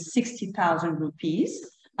pay him 60,000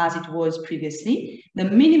 rupees, as it was previously, the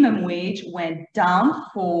minimum wage went down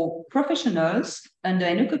for professionals under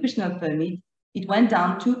an occupational permit. It went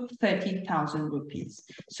down to 30,000 rupees.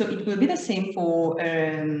 So it will be the same for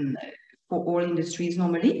all industries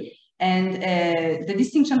normally. And the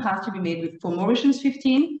distinction has to be made with for Mauritians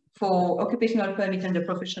 15, for occupational permit under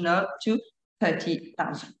professional to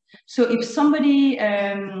 30,000. So if somebody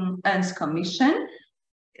earns commission,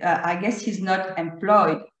 I guess he's not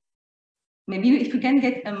employed. Maybe if we can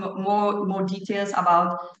get more details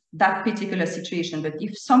about that particular situation, but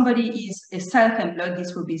if somebody is a self-employed,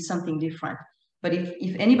 this will be something different. But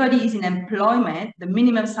if anybody is in employment, the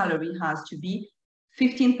minimum salary has to be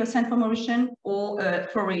 15% for Mauritian or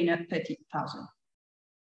foreigner 30,000.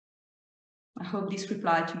 I hope this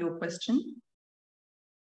replied to your question.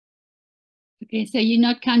 Okay, so you're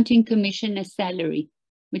not counting commission as salary,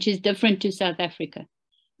 which is different to South Africa.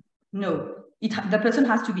 No, the person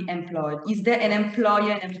has to be employed. Is there an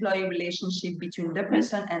employer and employee relationship between the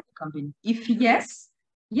person and the company? If yes,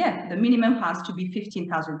 yeah, the minimum has to be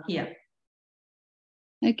 15,000 here.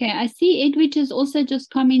 Okay, I see Edwidge has also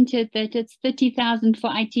just commented that it's 30,000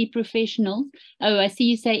 for IT professionals. Oh, I see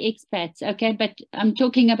you say expats. Okay, but I'm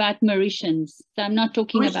talking about Mauritians. So I'm not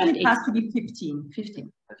talking about... It has to be 15. Okay.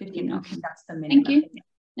 That's the minimum. Thank you.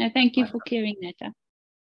 No, thank you for clearing that up.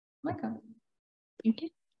 Welcome. Thank you.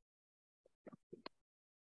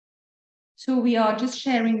 So we are just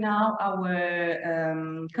sharing now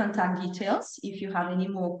our contact details. If you have any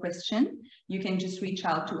more questions, you can just reach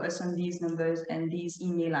out to us on these numbers and these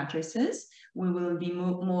email addresses. We will be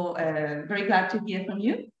very glad to hear from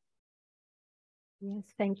you. Yes,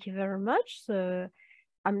 thank you very much. So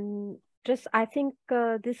I think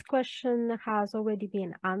this question has already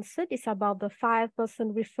been answered. It's about the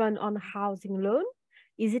 5% refund on housing loan.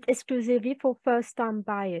 Is it exclusively for first-time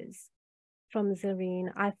buyers? From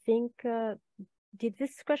Zareen, I think, did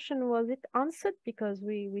this question, was it answered? Because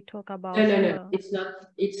we talk about... No,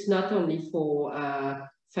 it's not only for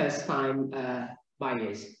first-time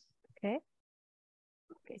buyers. Okay.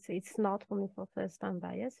 Okay, so it's not only for first-time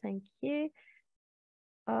buyers. Thank you.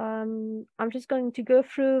 I'm just going to go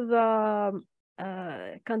through the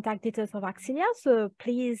contact details of Axcilia. So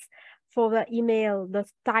please, for the email, the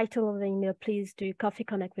title of the email, please do Coffee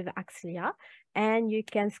Connect with Axcilia. And you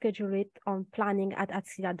can schedule it on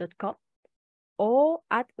planning@axcilia.com or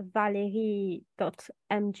at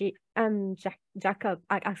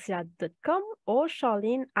valery.jacob@axcilia.com or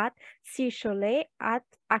Charlene at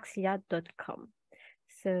ccholet@axcilia.com.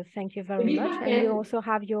 So thank you very much. And you also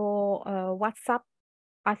have your WhatsApp,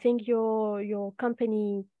 I think your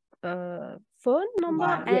company phone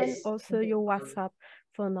number and also your WhatsApp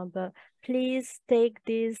phone number. Please take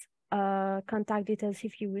these contact details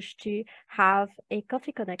if you wish to have a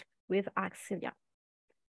Coffee Connect with Axcilia.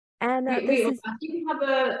 And I think we have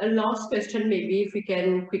a last question, maybe if we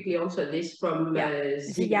can quickly answer this from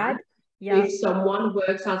Ziad. Yeah. If someone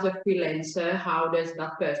works as a freelancer, how does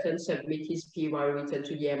that person submit his PY return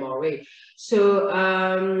to the MRA? So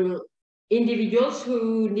individuals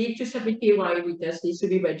who need to submit PY returns need to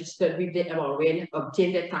be registered with the MRA and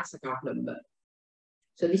obtain their tax account number.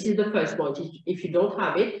 So this is the first point. If you don't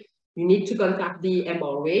have it, you need to contact the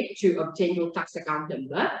MRA to obtain your tax account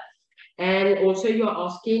number. And also you're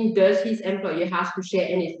asking, does his employer have to share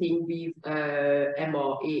anything with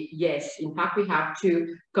MRA? Yes, in fact, we have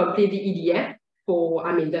to complete the EDF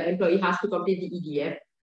the employee has to complete the EDF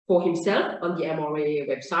for himself on the MRA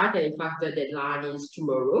website. And in fact, the deadline is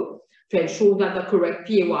tomorrow to ensure that the correct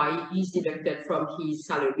PAYE is deducted from his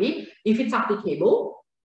salary, if it's applicable.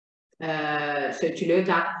 So to know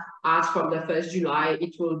that as from the 1st July,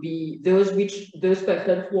 it will be those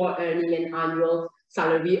persons who are earning an annual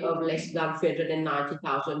salary of less than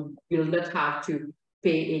 390,000 will not have to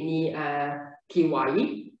pay any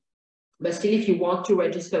PAYE. But still, if you want to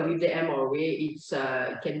register with the MRA, it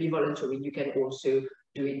can be voluntary. You can also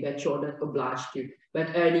do it, but you're not obliged to.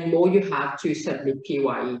 But earning more, you have to submit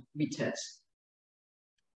PAYE returns.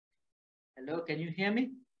 Hello, can you hear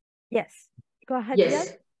me? Yes. Go ahead.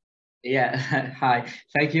 Yes. Yeah, hi.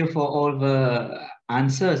 Thank you for all the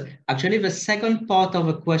answers. Actually, the second part of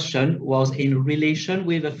the question was in relation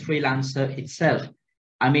with the freelancer itself.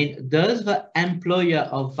 I mean, does the employer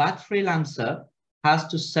of that freelancer has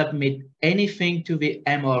to submit anything to the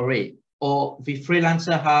MRA, or the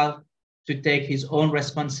freelancer has to take his own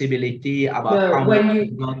responsibility about how much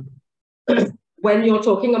when you're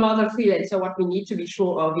talking about a freelancer, what we need to be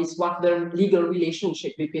sure of is what the legal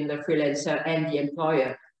relationship between the freelancer and the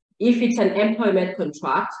employer. If it's an employment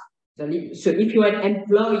contract, so if you're an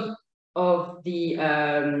employee of the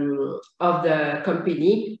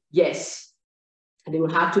company, yes, they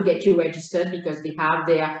will have to get you registered because they have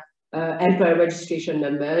their employer registration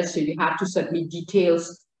number. So you have to submit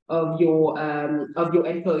details of your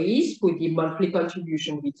employees with the monthly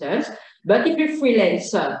contribution returns. But if a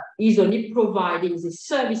freelancer is only providing the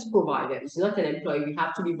service provider, it's not an employee, we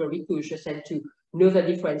have to be very cautious and to know the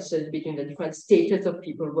differences between the different status of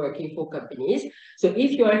people working for companies. So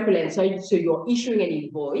if you're a freelancer, so you're issuing an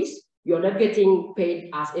invoice, you're not getting paid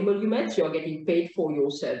as emoluments, you're getting paid for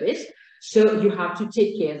your service. So you have to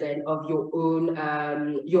take care then of your own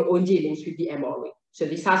dealings with the MRA. So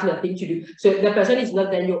this has nothing to do. So the person is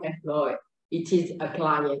not then your employer, it is a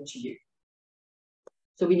client to you.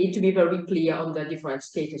 So we need to be very clear on the different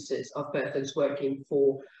statuses of persons working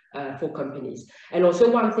for companies. And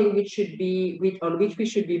also one thing which should be on which we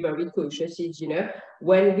should be very cautious is,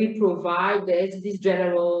 when we provide, there's this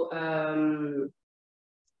general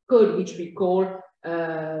code which we call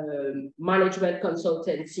management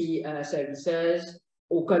consultancy services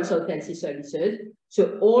or consultancy services.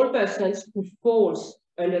 So all persons who falls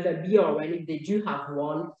under the BRN, if they do have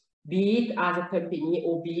one, be it as a company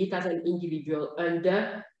or be it as an individual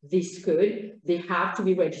under this code, they have to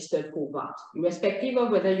be registered for that. Irrespective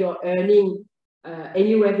of whether you're earning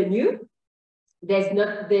any revenue, there's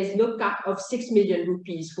no cap of 6 million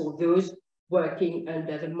rupees for those working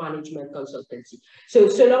under the management consultancy. So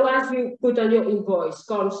long as you put on your invoice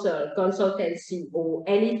consultancy or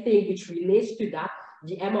anything which relates to that,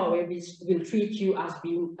 the MRA will treat you as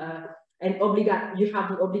being you have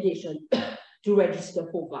the obligation to register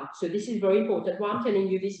for that. So this is very important. Why I'm telling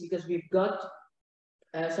you this, because we've got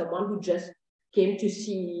someone who just came to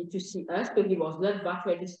see us, but he was not VAT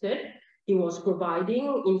registered. He was providing,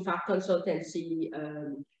 in fact, consultancy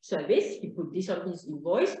service. He put this on his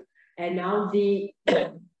invoice, and now the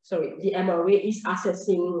MRA is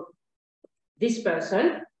assessing this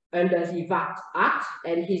person under the VAT Act,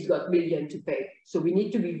 and he's got millions to pay. So we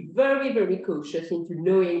need to be very, very cautious into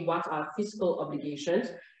knowing what are fiscal obligations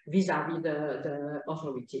vis-a-vis the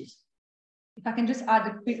authorities. If I can just add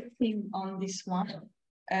a quick thing on this one.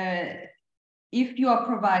 If you are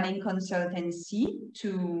providing consultancy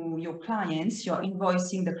to your clients, you're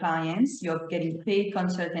invoicing the clients, you're getting paid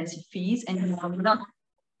consultancy fees, and you are not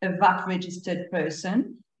a VAT registered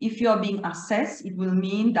person, if you're being assessed, it will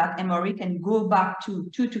mean that MRA can go back to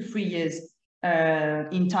 2 to 3 years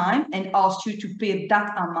in time and ask you to pay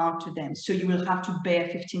that amount to them. So you will have to bear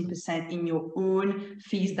 15% in your own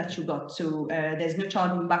fees that you got. So there's no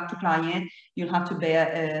charging back to client. You'll have to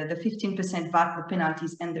bear the 15% VAT, the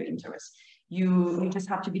penalties, and the interest. You just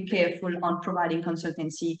have to be careful on providing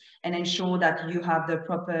consultancy and ensure that you have the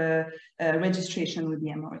proper registration with the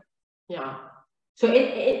MRA. Yeah. So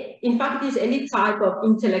in fact, it is any type of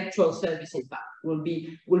intellectual service, in fact,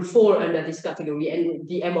 will fall under this category, and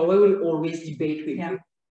the MRA will always debate with you.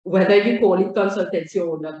 Whether you call it consultancy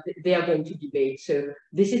or not, they are going to debate. So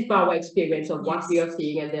this is our experience of what we are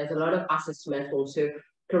seeing, and there's a lot of assessment also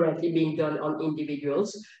currently being done on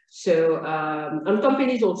individuals. So on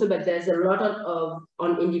companies also, but there's a lot of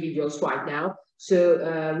on individuals right now.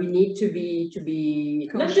 So we need to be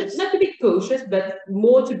not to be cautious, but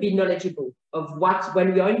more to be knowledgeable of what,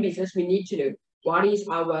 when we are in business, we need to know what is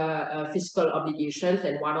our fiscal obligations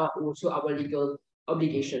and what are also our legal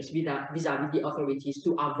obligations vis-a-vis the authorities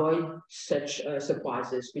to avoid such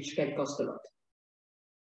surprises, which can cost a lot.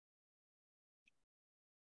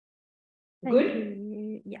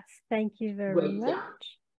 Good? Yes, thank you very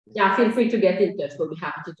much. Yeah, feel free to get in touch. We'll be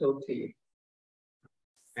happy to talk to you.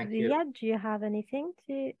 Thank you. Yeah, do you have anything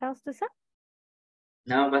else to say?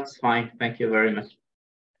 No, that's fine. Thank you very much.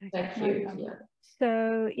 Thank you. Yeah.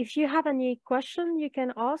 So if you have any question, you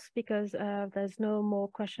can ask, because there's no more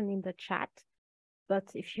question in the chat. But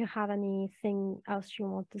if you have anything else you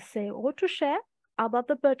want to say or to share about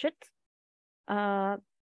the budget,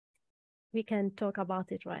 we can talk about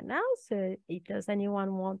it right now. So if does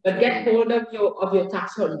anyone want to get hold of your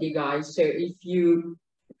tax holiday, guys. So if you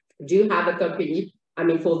do have a company, I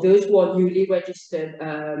mean, for those who are newly registered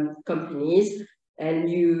companies, and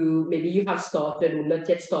maybe you have started or not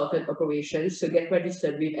yet started operations, so get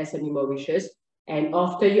registered with SME Mauritius. And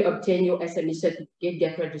after you obtain your SME certificate,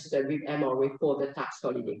 get registered with MRA for the tax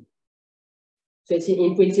holiday. So it's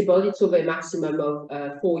in principle, it's over a maximum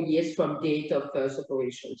of 4 years from date of first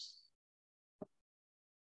operations.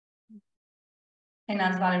 And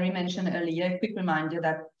as Valerie mentioned earlier, a quick reminder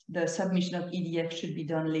that the submission of EDF should be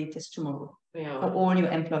done latest tomorrow. For all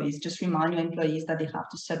your employees. Just remind your employees that they have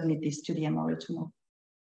to submit this to the MRA tomorrow.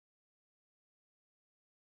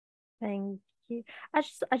 Thank you.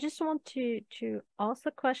 I just want to ask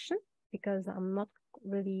a question, because I'm not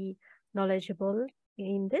really knowledgeable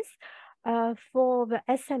in this. For the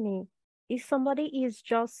SME, if somebody is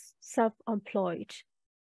just self-employed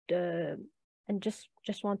and just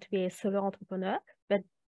want to be a solo entrepreneur, but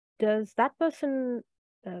does that person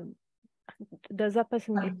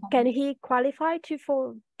can he qualify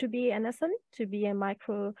to be an SME, to be a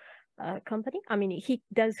micro company? I mean,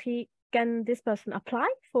 can this person apply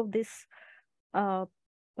for this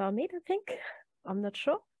permit? I think, I'm not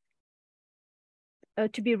sure,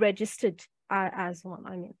 to be registered as one,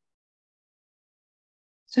 I mean.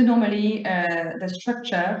 So normally the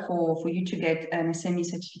structure for you to get an SME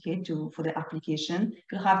certificate for the application,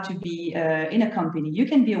 you have to be in a company. You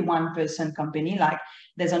can be a one-person company, like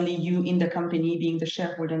there's only you in the company being the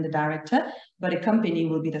shareholder and the director, but a company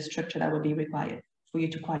will be the structure that will be required for you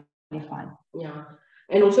to qualify. Yeah.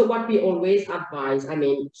 And also what we always advise, I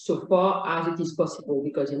mean, so far as it is possible,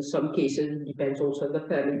 because in some cases it depends also on the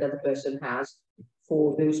permit that the person has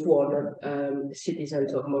for those who are not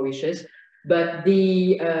citizens of Mauritius. But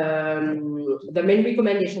the main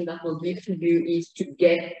recommendation that we'll give to you is to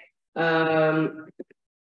get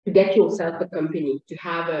yourself a company, to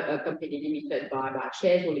have a company limited by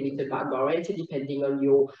shares or limited by guarantee, depending on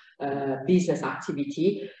your business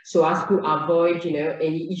activity, so as to avoid,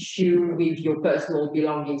 any issue with your personal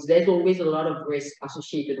belongings. There's always a lot of risk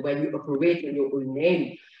associated when you operate in your own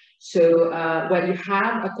name. So when you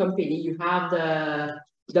have a company, you have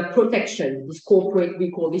the protection, this corporate,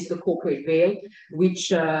 we call this the corporate veil,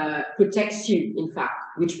 which protects you, in fact,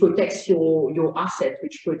 which protects your asset,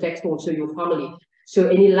 which protects also your family. So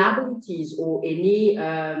any liabilities or any,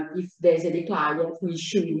 if there's any client who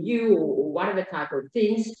is suing you or whatever type of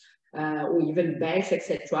things, or even banks,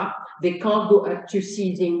 etc., they can't go up to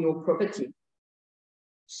seizing your property.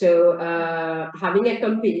 So having a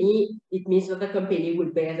company, it means that the company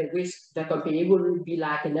will bear the risk. The company will be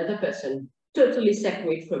like another person, totally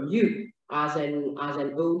separate from you as an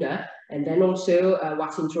owner. And then also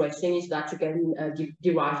what's interesting is that you can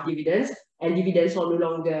derive dividends, and dividends are no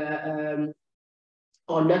longer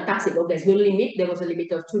are not taxable. There's no limit. There was a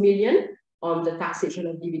limit of 2 million on the taxation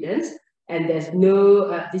of dividends, and there's no,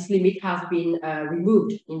 this limit has been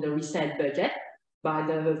removed in the recent budget by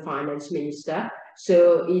the finance minister.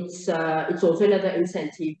 So it's also another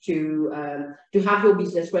incentive to have your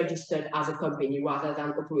business registered as a company rather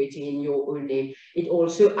than operating in your own name. It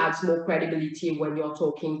also adds more credibility when you're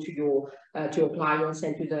talking to your clients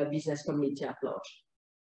and to the business community at large.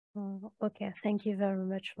 Oh, okay, thank you very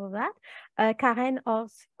much for that. Karen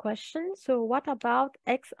asks question. So what about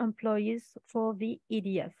ex-employees for the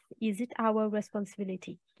EDF? Is it our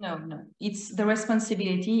responsibility? No, it's the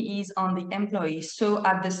responsibility is on the employees. So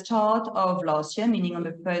at the start of last year, meaning on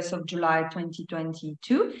the 1st of July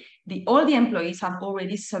 2022, all the employees have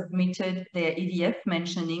already submitted their EDF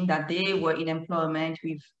mentioning that they were in employment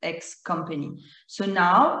with X company. So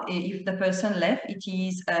now if the person left, it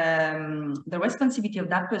is the responsibility of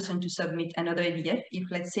that person to submit another EDF. If,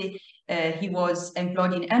 let's say, he was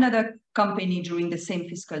employed in another company during the same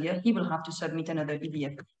fiscal year, he will have to submit another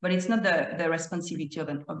EDF, but it's not the responsibility of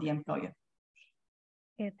the employer.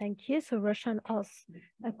 Okay, thank you. So Roshan asks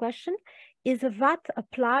a question. Is VAT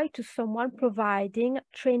applied to someone providing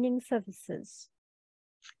training services?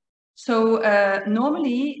 So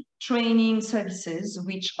normally training services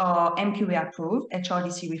which are MQA approved,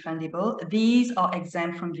 HRDC refundable, these are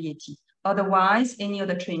exempt from VAT. Otherwise, any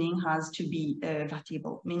other training has to be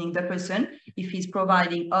VATable, meaning the person, if he's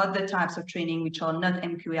providing other types of training which are not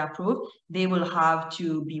MQA approved, they will have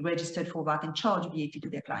to be registered for VAT and charge VAT to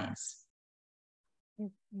their clients.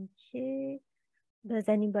 Thank you. Does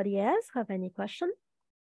anybody else have any question?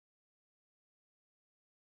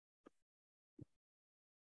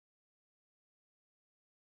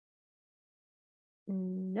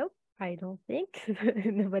 Nope, I don't think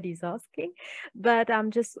nobody's asking, but I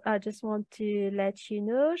just want to let you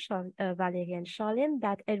know, Valery and Charlene,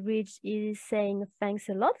 that Edwidge is saying thanks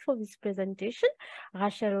a lot for this presentation.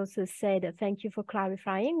 Rachel also said thank you for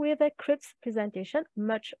clarifying with a CRIPS presentation.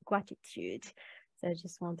 Much gratitude. So I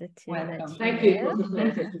just wanted to let you Thank know. you. It was a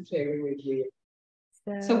pleasure to share with you.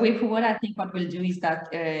 So way forward, I think what we'll do is that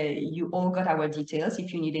you all got our details.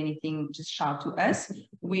 If you need anything, just shout to us.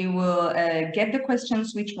 We will get the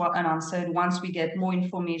questions which were unanswered. Once we get more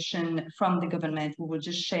information from the government, we will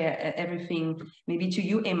just share everything maybe to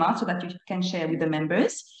you, Emma, so that you can share with the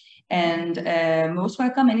members. And most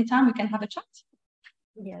welcome anytime we can have a chat.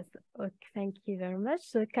 Yes, okay, thank you very much.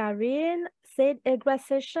 So Karen said a great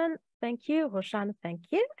session. Thank you. Roshan, thank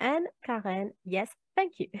you. And Karen, yes,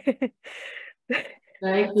 thank you.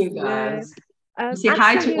 Thank you, guys. Say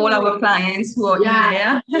hi to all our clients who are in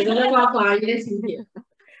there. All of our clients in here.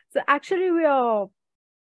 So actually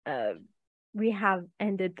we have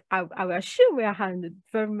ended, I assume we are ended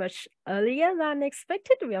very much earlier than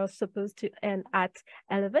expected. We are supposed to end at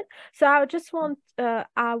 11. So I just want,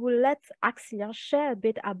 I will let Axcilia share a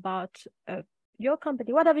bit about your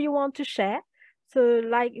company, whatever you want to share. So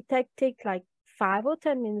like take like 5 or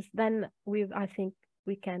 10 minutes, then I think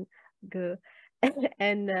we can go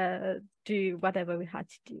and do whatever we had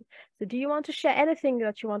to do. So do you want to share anything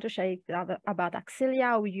that you want to share about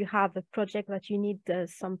Axcilia, or you have a project that you need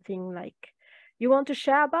something like you want to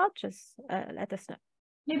share about? Just let us know.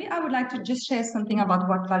 Maybe I would like to just share something about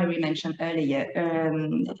what Valery mentioned earlier.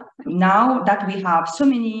 Now that we have so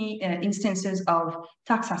many instances of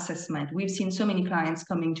tax assessment, we've seen so many clients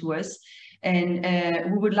coming to us, and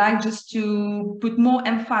we would like just to put more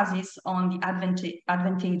emphasis on the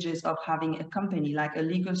advantages of having a company, like a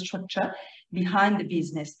legal structure behind the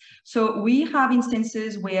business. So we have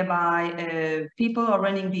instances whereby people are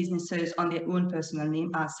running businesses on their own personal name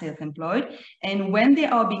as self-employed, and when they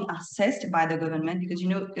are being assessed by the government, because you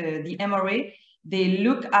know the MRA, they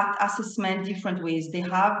look at assessment different ways. They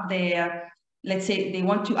have their, let's say they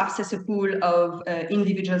want to assess a pool of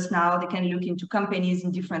individuals. Now they can look into companies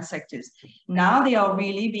in different sectors. Now they are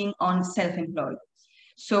really being on self-employed.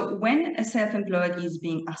 So when a self-employed is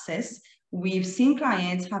being assessed, we've seen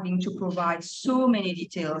clients having to provide so many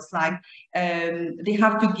details, like they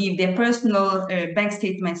have to give their personal bank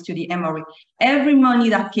statements to the MRE. Every money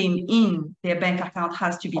that came in their bank account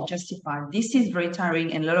has to be justified. This is very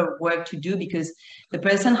tiring and a lot of work to do, because the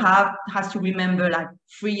person has to remember, like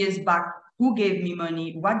 3 years back, who gave me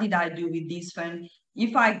money, what did I do with this fund.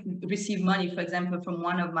 If I receive money, for example, from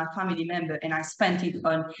one of my family members and I spent it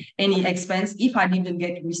on any expense, if I didn't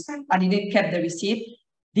get receipt, I didn't keep the receipt,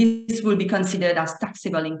 this will be considered as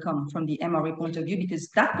taxable income from the MRA point of view, because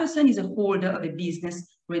that person is a holder of a business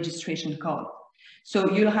registration card. So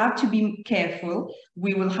you'll have to be careful.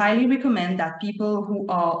 We will highly recommend that people who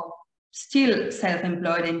are still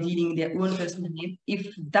self-employed and dealing their own personal needs,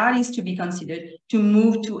 if that is to be considered, to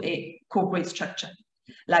move to a corporate structure.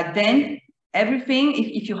 Like then, everything,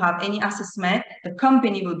 if you have any assessment, the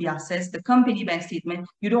company will be assessed, the company bank statement,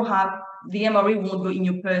 you don't have, the MRA won't go in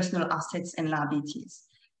your personal assets and liabilities.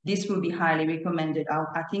 This will be highly recommended.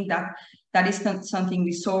 I think that is something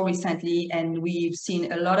we saw recently, and we've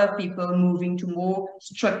seen a lot of people moving to more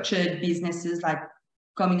structured businesses, like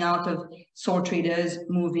coming out of sole traders,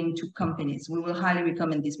 moving to companies. We will highly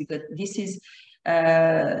recommend this, because this is,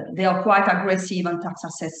 they are quite aggressive on tax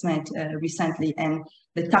assessment recently, and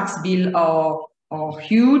the tax bill are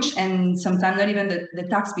huge, and sometimes not even the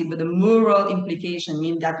tax bill, but the moral implication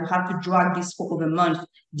mean that you have to drag this for over a month,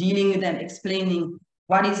 dealing with them, explaining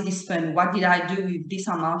what is this fund, what did I do with this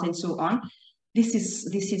amount, and so on. This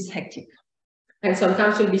is hectic. And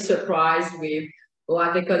sometimes you'll be surprised with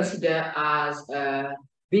what they consider as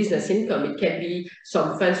business income. It can be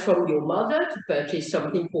some funds from your mother to purchase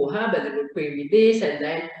something for her, but they will query this, and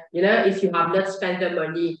then, you know, if you have not spent the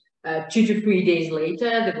money 2 to 3 days later,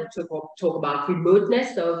 they will talk about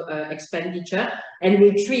remoteness of expenditure, and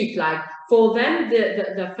will treat, like, for them,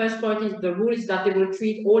 the first point is, the rule is that they will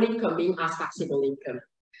treat all incoming as taxable income.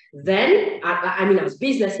 Then, I mean, as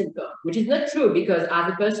business income, which is not true, because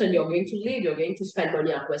as a person, you're going to live, you're going to spend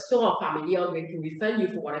money at restaurant, family are going to refund you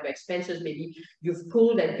for whatever expenses maybe you've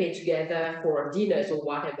pulled and paid together for dinners or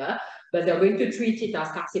whatever, but they're going to treat it as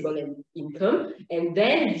taxable income. And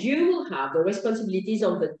then you will have the responsibilities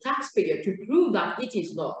of the taxpayer to prove that it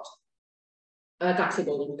is not a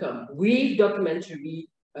taxable income with documentary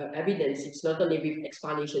evidence. It's not only with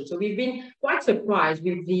explanation. So we've been quite surprised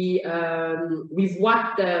with the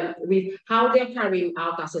with how they're carrying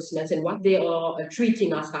out assessments and what they are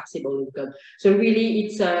treating as taxable income. So really,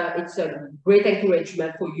 it's a great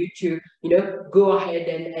encouragement for you to, you know, go ahead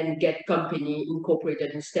and get company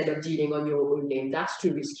incorporated instead of dealing on your own name. That's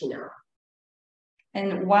too risky now.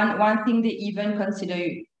 And one thing they even consider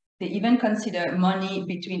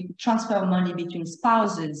transfer money between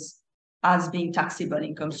spouses as being taxable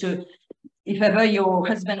income. So if ever your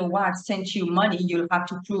husband or wife sent you money, you'll have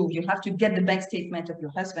to get the bank statement of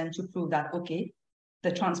your husband to prove that, okay,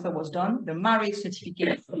 the transfer was done, the marriage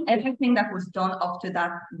certificate, everything that was done after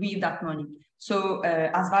that with that money. So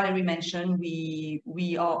as Valery mentioned,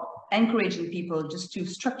 we are encouraging people just to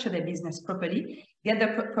structure their business properly, get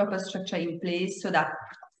the proper structure in place, so that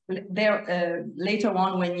later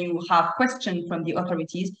on, when you have questions from the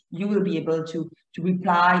authorities, you will be able to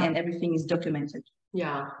reply, and everything is documented.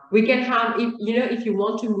 Yeah, we can have, if you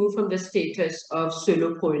want to move from the status of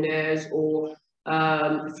solopreneurs or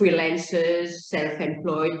freelancers,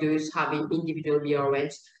 self-employed, those having individual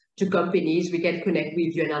BRNs, to companies, we can connect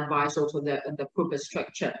with you and advise also the proper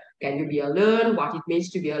structure. Can you be alone? What it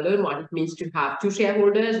means to be alone? What it means to have 2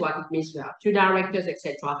 shareholders? What it means to have 2 directors,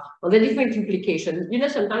 etc. On the different implications. You know,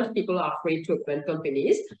 sometimes people are afraid to open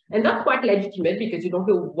companies, and that's quite legitimate, because you don't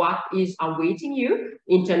know what is awaiting you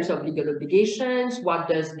in terms of legal obligations. What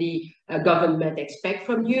does the government expect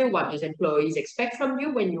from you? What does employees expect from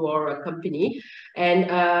you when you are a company? And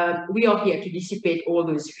we are here to dissipate all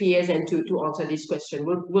those fears and to answer this question.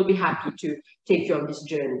 We'll be happy to take you on this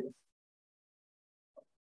journey.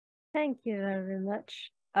 Thank you very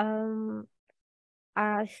much.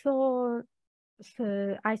 I saw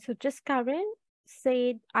just Karen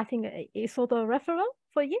said, I think it's sort of a referral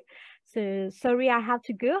for you. So sorry, I have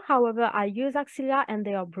to go. However, I use Axcilia and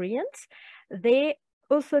they are brilliant. They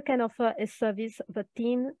also can offer a service for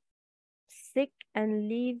teen sick and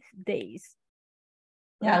leave days.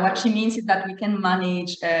 Yeah, what she means is that we can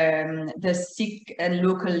manage the sick and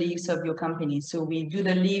local leaves of your company. So we do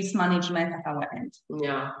the leaves management at our end.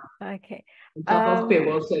 Yeah. Okay. On top of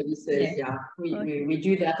payroll services, yeah. We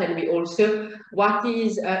do that. And we also, what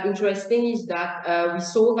is interesting is that we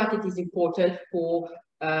saw that it is important for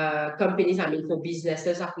companies, for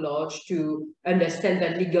businesses at large, to understand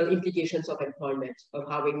the legal implications of employment, of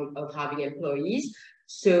having employees.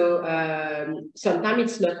 So sometimes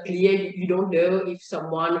it's not clear. You don't know if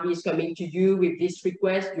someone is coming to you with this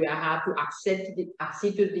request. Do I have to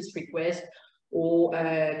accede to this request? Or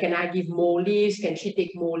can I give more leaves? Can she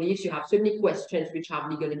take more leaves? You have so many questions which have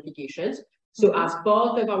legal implications. So as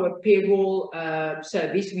part of our payroll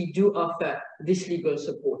service, we do offer this legal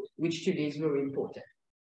support, which today is very important.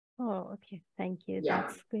 Oh, okay. Thank you. Yeah.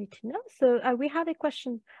 That's great to know. So we have a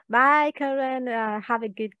question. Bye, Karen. Have a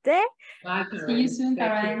good day. Bye, Karen. See you soon,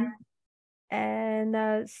 Karen.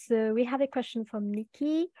 And so we have a question from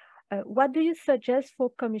Nikki. What do you suggest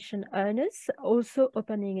for commission earners also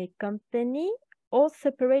opening a company or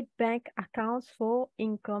separate bank accounts for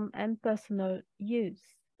income and personal use?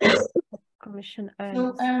 Commission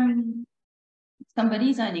earners. So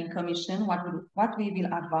somebody's earning commission, what we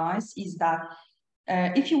will advise is that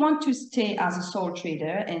if you want to stay as a sole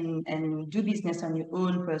trader and do business on your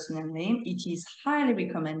own personal name, it is highly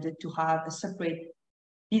recommended to have a separate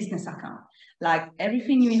business account. Like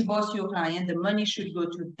everything you invoice your client, the money should go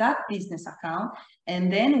to that business account. And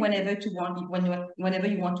then whenever you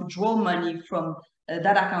want to draw money from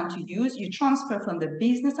that account to use, you transfer from the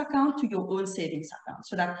business account to your own savings account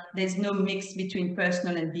so that there's no mix between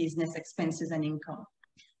personal and business expenses and income.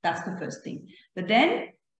 That's the first thing. But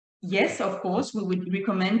then, yes, of course, we would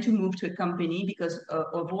recommend to move to a company because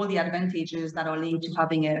of all the advantages that are linked to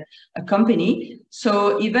having a company.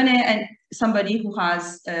 So even somebody who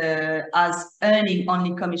has earning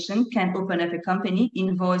only commission can open up a company,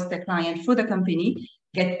 invoice the client for the company,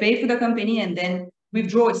 get paid for the company, and then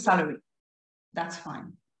withdraw a salary. That's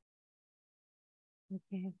fine.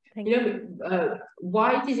 Okay, thank you.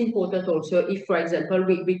 Why it is important also, if, for example,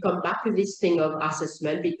 we come back to this thing of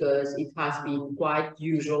assessment because it has been quite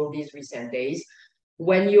usual these recent days.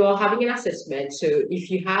 When you are having an assessment, so if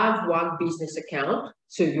you have one business account,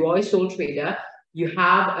 so you are a sole trader, you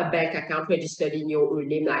have a bank account registered in your own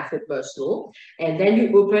name, like for personal, and then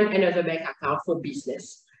you open another bank account for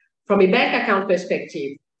business. From a bank account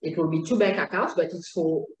perspective, it will be two bank accounts, but it's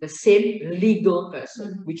for the same legal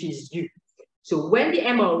person, which is you. So when the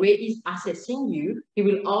MRA is assessing you, he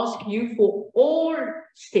will ask you for all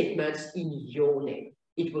statements in your name.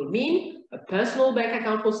 It will mean a personal bank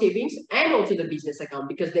account for savings and also the business account,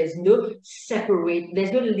 because there's no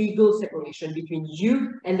legal separation between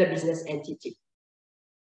you and the business entity.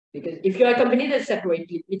 Because if you're a company that's separate,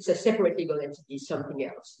 it's a separate legal entity, something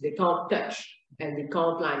else. They can't touch and they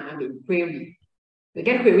can't query. They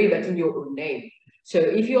can query, but in your own name. So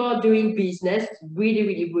if you are doing business, really,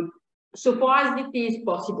 really good. So far as it is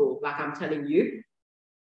possible, like I'm telling you,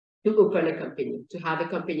 to open a company, to have a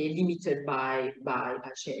company limited by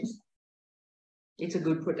shares. It's a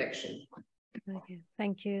good protection. Okay,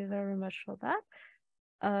 thank you very much for that.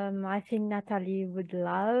 I think Natalie would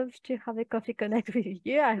love to have a coffee connect with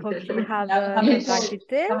you. I hope you have contact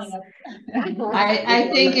details. I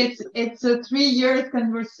think it's a 3-year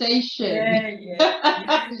conversation.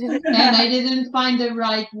 Yeah. And I didn't find the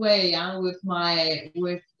right way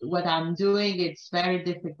with what I'm doing. It's very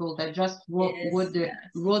difficult. I just wrote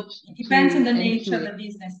It depends on the nature of the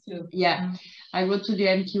business too. Yeah, I wrote to the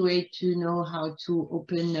MQA to know how to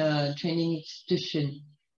open a training institution.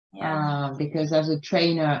 Yeah. Because as a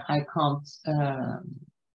trainer, I can't,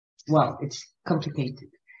 well, it's complicated.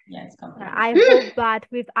 Yeah, it's complicated. I hope that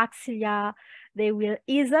with Axcilia, they will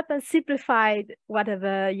ease up and simplify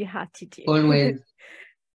whatever you have to do. Always.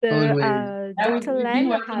 So, Always. Dr.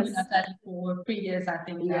 Len has... with Natalie for 3 years, I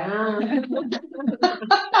think.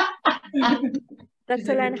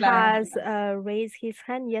 Dr. Len has raised his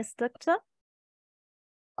hand. Yes, doctor?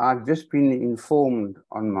 I've just been informed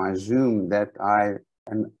on my Zoom that I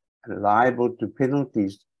am liable to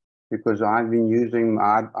penalties because I've been using,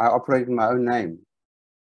 I operate in my own name.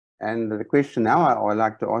 And the question now I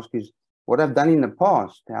like to ask is, what I've done in the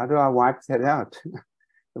past, how do I wipe that out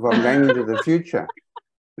if I'm going into the future?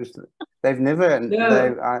 They've never,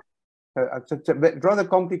 it's a bit rather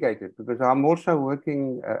complicated because I'm also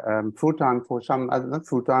working full-time for some, not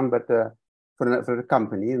full-time, but for a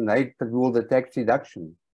company, and they do all the tax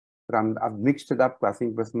deduction. But I've mixed it up, I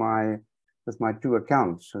think, with my 2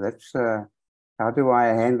 accounts. So that's how do I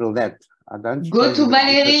handle that? I don't go to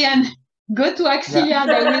Valery and go to Axcilia. Yeah.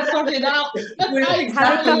 They will sort it out.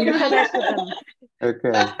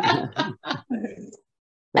 Okay.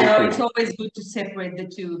 No, it's always good to separate the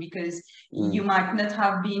two because you might not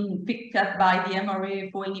have been picked up by the MRA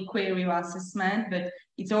for any query or assessment, but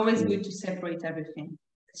it's always good to separate everything.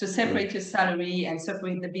 So separate your salary and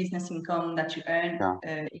separate the business income that you earn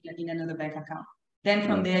in another bank account. Then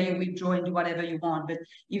from there, you withdraw and do whatever you want. But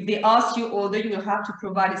if they ask you, although you will have to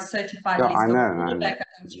provide a certified list of all the bank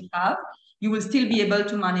accounts you have, you will still be able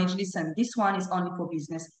to manage, listen, this one is only for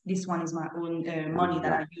business. This one is my own money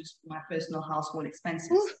that I use for my personal household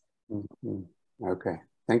expenses. Okay,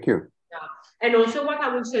 thank you. Yeah. And also what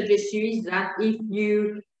I would suggest you is that if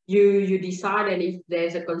you decide and if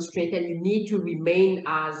there's a constraint and you need to remain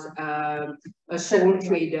as a sole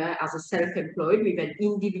trader, as a self-employed with an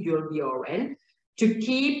individual BRN, to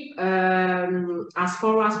keep as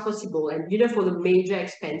far as possible, and for the major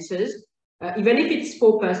expenses, even if it's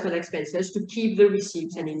for personal expenses, to keep the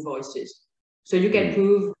receipts and invoices. So you can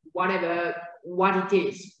prove what it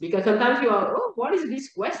is. Because sometimes you are, oh, what is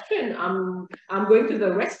this question? I'm going to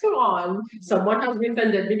the restaurant. Someone has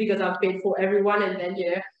refunded me because I've paid for everyone, and then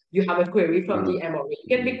you have a query from the MRA.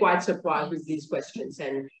 You can be quite surprised with these questions,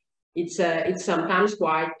 and it's sometimes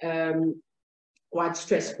quite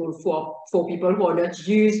stressful for people who are not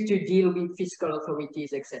used to deal with fiscal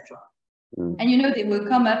authorities, etc. And they will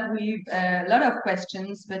come up with a lot of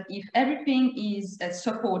questions, but if everything is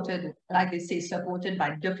supported, like they say, supported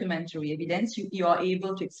by documentary evidence, you are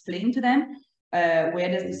able to explain to them where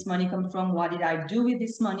does this money come from, what did I do with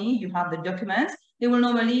this money, you have the documents, they will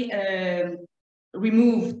normally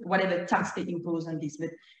remove whatever tax they impose on this,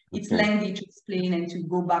 but it's lengthy to explain and to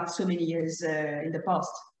go back so many years in the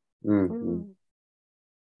past.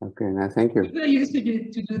 Okay, now thank you. We're used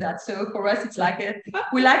to do that, so for us it's like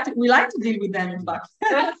we like to deal with them, in fact.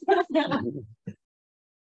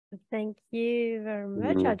 Thank you very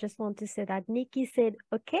much. I just want to say that Nikki said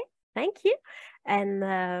okay, thank you,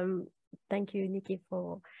 and thank you, Nikki,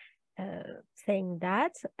 for saying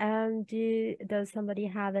that. Does somebody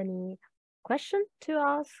have any question to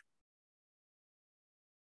ask?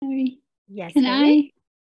 Sorry. Yes. Can I?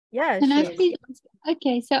 Yeah, Can sure. I please?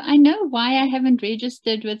 Okay, so I know why I haven't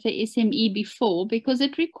registered with the SME before, because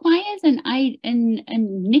it requires a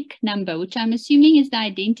NIC number, which I'm assuming is the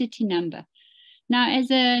identity number. Now,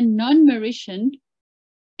 as a non-Mauritian,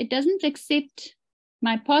 it doesn't accept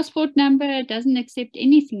my passport number, it doesn't accept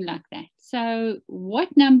anything like that. So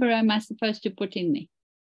what number am I supposed to put in there?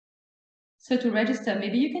 So to register,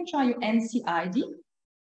 maybe you can try your NCID.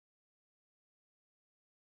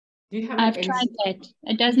 I've tried that.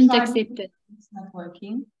 It doesn't accept it. It's not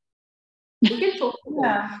working. We can talk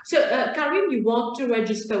about it. So, Karim, you want to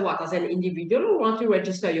register what, as an individual, or want to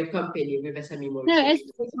register your company with SME Mauritius?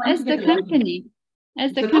 No, as the company.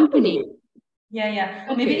 As the company. Yeah.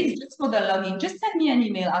 Okay. Maybe it's just for the login. Just send me an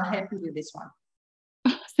email. I'll help you with this one.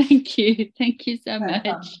 Oh, thank you. Thank you so much.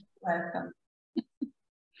 Welcome.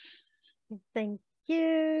 Thank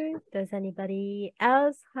you. Does anybody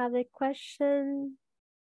else have a question?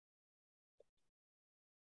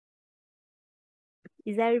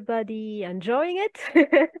 Is everybody enjoying it?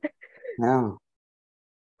 Yeah,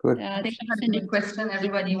 good. I think I had a good question.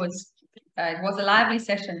 Everybody was, it was a lively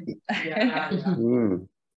session.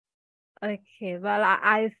 Okay, well,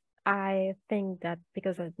 I think that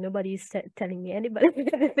because nobody is telling me anybody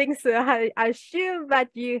anything, so I assume that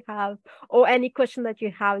you have, or any question that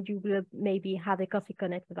you have, you will maybe have a coffee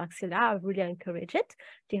connect with Axcilia. I really encourage it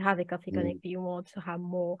to have a coffee connect if you want to have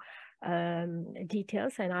more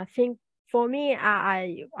details. And I think for me,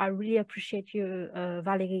 I really appreciate you,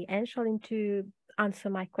 Valery and Charlene, to answer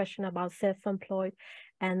my question about self-employed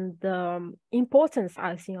and the importance,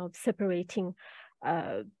 I think, of separating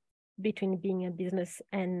between being a business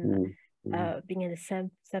and being in a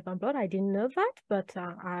self-employed. I didn't know that, but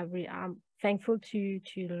I'm thankful to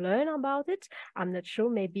learn about it. I'm not sure,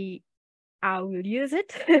 maybe I will use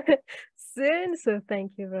it soon. So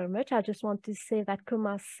thank you very much. I just want to say that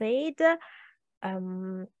Kuma said,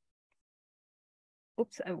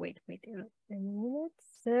 wait a minute.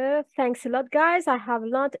 So thanks a lot, guys. I have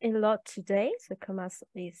learned a lot today. So Kamas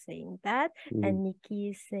is saying that, and Nikki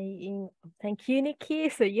is saying, thank you, Nikki.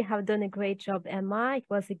 So you have done a great job, Emma. It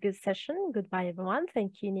was a good session. Goodbye, everyone.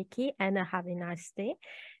 Thank you, Nikki, and have a nice day.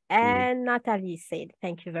 And Natalie said,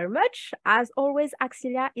 thank you very much. As always,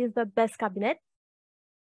 Axcilia is the best cabinet.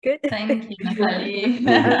 Good. Thank you, Natalie.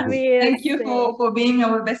 Thank you for being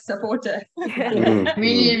our best supporter.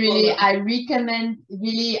 Really, I recommend,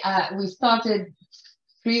 we started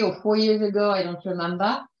 3 or 4 years ago, I don't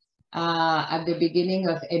remember, at the beginning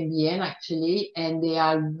of MBN actually, and they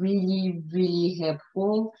are really, really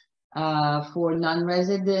helpful for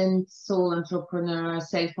non-resident, sole entrepreneur,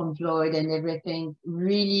 self-employed and everything.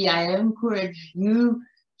 Really, I encourage you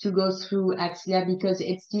to go through Axcilia because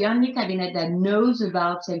it's the only cabinet that knows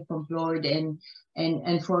about self-employed and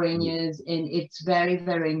foreigners, and it's very,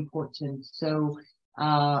 very important. So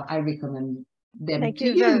I recommend it. them Thank to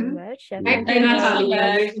you very much. Yeah, thank you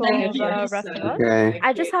very much for the referral. Okay.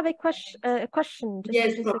 I just have a question.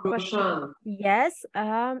 Yes, Just a from question. Roshan. Yes.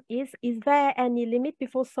 Is there any limit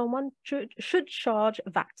before someone should charge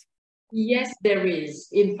VAT? Yes, there is.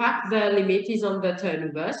 In fact, the limit is on the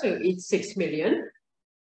turnover, so it's 6 million.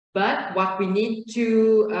 But what we need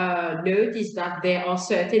to note is that there are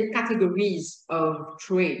certain categories of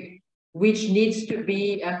trade which needs to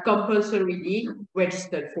be compulsorily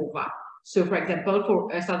registered for VAT. So, for example,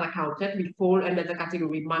 for us as accountant, we fall under the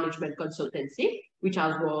category management consultancy, which I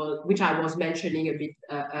was mentioning a bit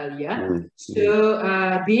earlier.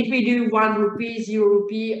 So, be it we do 1 rupee, 0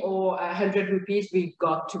 rupee, or 100 rupees, we've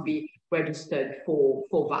got to be registered for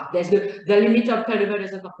VAT. The limit of turnover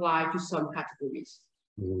doesn't apply to some categories.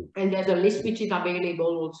 And there's a list which is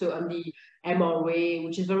available also on the MRA,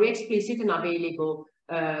 which is very explicit and available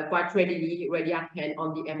quite ready at hand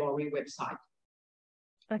on the MRA website.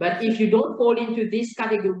 Okay. But if you don't fall into this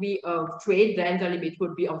category of trade, then the limit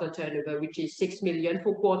would be of the turnover, which is 6 million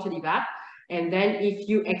for quarterly VAT. And then if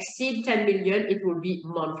you exceed 10 million, it will be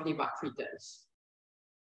monthly VAT returns.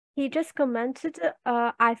 He just commented,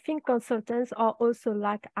 I think consultants are also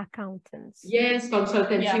like accountants. Yes,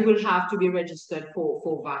 consultancy will have to be registered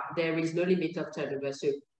for VAT. There is no limit of turnover.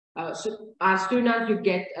 So as soon as you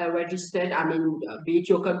get registered, I mean, be it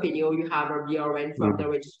your company or you have a BRN from the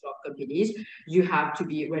register of companies, you have to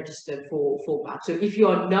be registered for VAT. So if you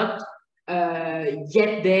are not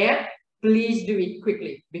yet there, please do it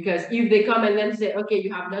quickly, because if they come and then say, okay,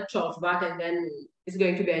 you have not charged VAT, and then it's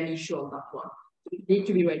going to be an issue on that one. You need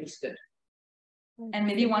to be registered. And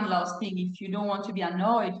maybe one last thing, if you don't want to be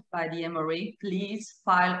annoyed by the MRA, please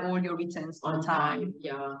file all your returns on time.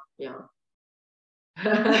 Yeah.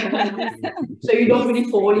 So you don't really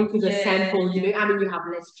fall into the sample, you know, I mean, you have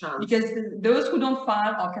less chance. Because those who don't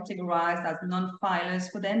file are categorized as non-filers.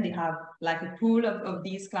 For them, they have like a pool of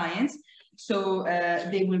these clients. So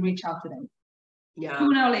they will reach out to them. Yeah.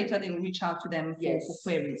 Sooner or later, they will reach out to them for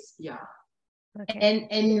queries. Yeah. Okay.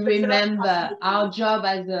 And remember, our job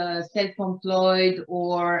as a self-employed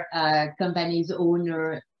or a company's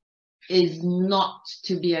owner is not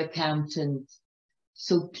to be accountant.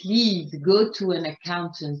 So please go to an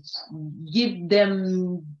accountant, give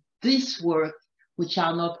them this work, which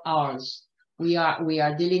are not ours. We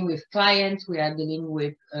are dealing with clients, we are dealing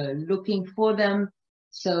with looking for them.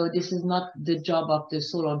 So this is not the job of the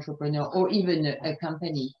sole entrepreneur or even a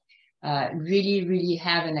company. Really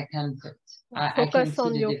have an accountant. Focus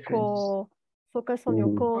on your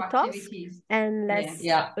core tasks, and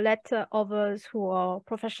let others who are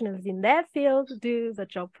professionals in their field do the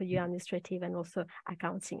job for you, administrative and also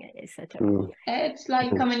accounting, etc. It's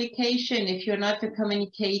like communication. If you're not a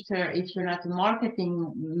communicator, if you're not a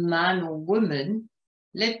marketing man or woman,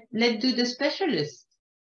 let do the specialist.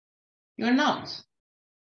 You're not.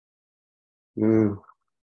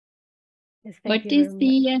 Yes, what is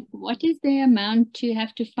the amount to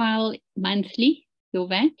have to file monthly, your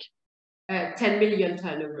VAT? 10 million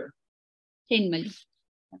turnover. 10 million.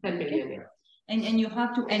 10 million. And you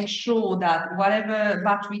have to ensure that whatever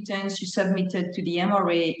VAT returns you submitted to the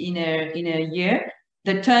MRA in a year,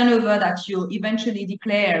 the turnover that you eventually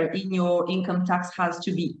declare in your income tax has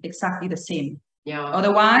to be exactly the same. Yeah.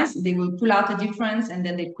 Otherwise, they will pull out a difference and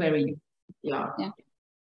then they query you. Yeah.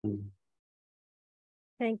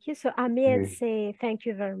 Thank you. So Amir say thank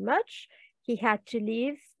you very much. He had to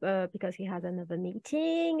leave because he had another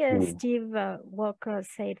meeting. Steve Walker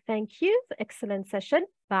said thank you. Excellent session.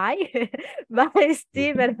 Bye. Bye,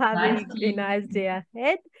 Steve, and have a nice day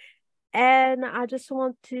ahead. And I just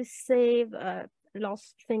want to say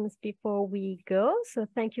last things before we go. So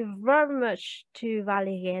thank you very much to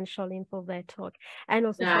Valery and Charlene for their talk, and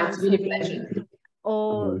also for answering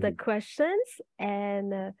all the questions.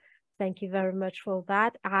 And thank you very much for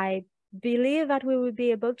that. I believe that we will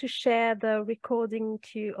be able to share the recording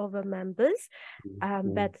to other members.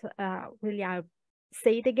 But really, I'll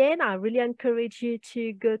say it again, I really encourage you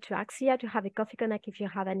to go to Axcilia to have a coffee connect. If you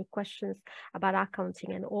have any questions about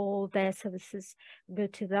accounting and all their services, go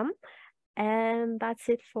to them. And that's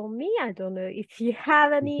it for me. I don't know if you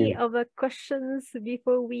have any other questions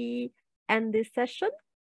before we end this session.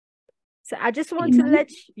 So I just want to let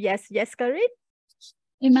you, yes, Corinne?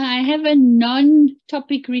 Emma, I have a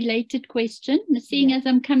non-topic related question. Seeing as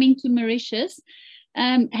I'm coming to Mauritius,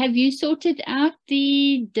 have you sorted out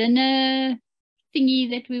the dinner thingy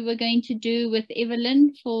that we were going to do with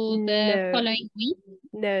Evelyn for the following week?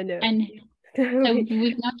 No. And so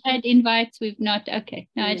we've not had invites, we've not, okay.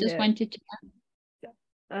 No, I just wanted to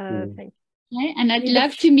know. Thank you. Okay, and I'd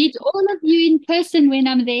love to meet all of you in person when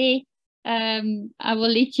I'm there. I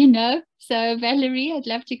will let you know. So Valery, I'd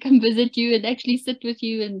love to come visit you and actually sit with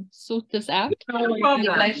you and sort this out. No problem.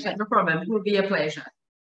 No problem. It will be a pleasure.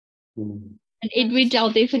 Mm. And Edwidge,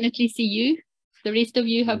 I'll definitely see you. The rest of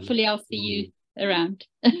you, hopefully I'll see you around.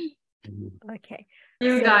 Okay.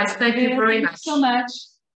 You guys, thank you very much. So much.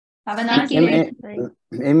 Have a nice Thank day. you.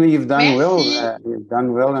 Emmy, you've done well. Merci. You've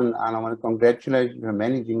done well, and I want to congratulate you for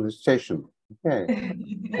managing this session. Okay.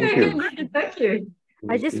 Thank you. Thank you.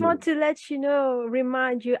 I just want to let you know,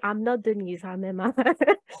 remind you, I'm not Denise, I'm Emma.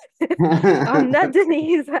 I'm not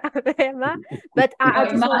Denise, I'm Emma. But I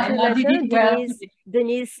just want to let you know,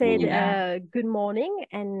 Denise said good morning,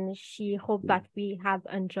 and she hoped that we have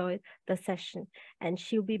enjoyed the session. And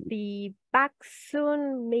she'll be back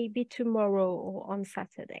soon, maybe tomorrow or on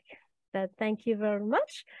Saturday. But thank you very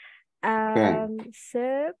much.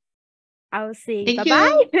 So I'll say bye-bye.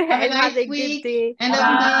 Have a And nice have a week. good day. And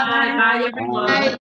Bye, everyone. Bye.